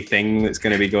party thing that's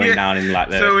going to be going down in like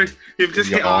the. So we've just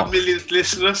hit our 1 millionth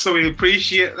listener, so we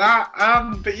appreciate that.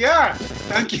 But yeah,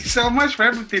 thank you so much for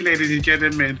everything, ladies and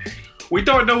gentlemen. We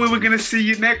don't know when we're going to see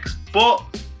you next, but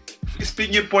it's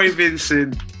been your boy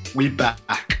Vincent. We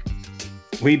back.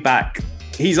 We back.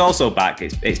 He's also back.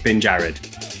 It's been Jared.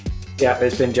 Yeah,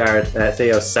 it's been Jared.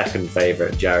 Theo's second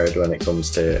favourite, Jared, when it comes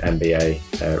to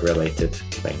NBA related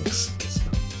things. So,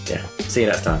 yeah, see you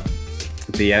next time.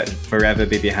 Forever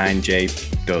be behind Jay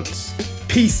Duds.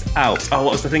 Peace out. Oh,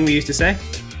 what was the thing we used to say?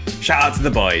 Shout out to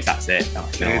the boys. That's it. Oh,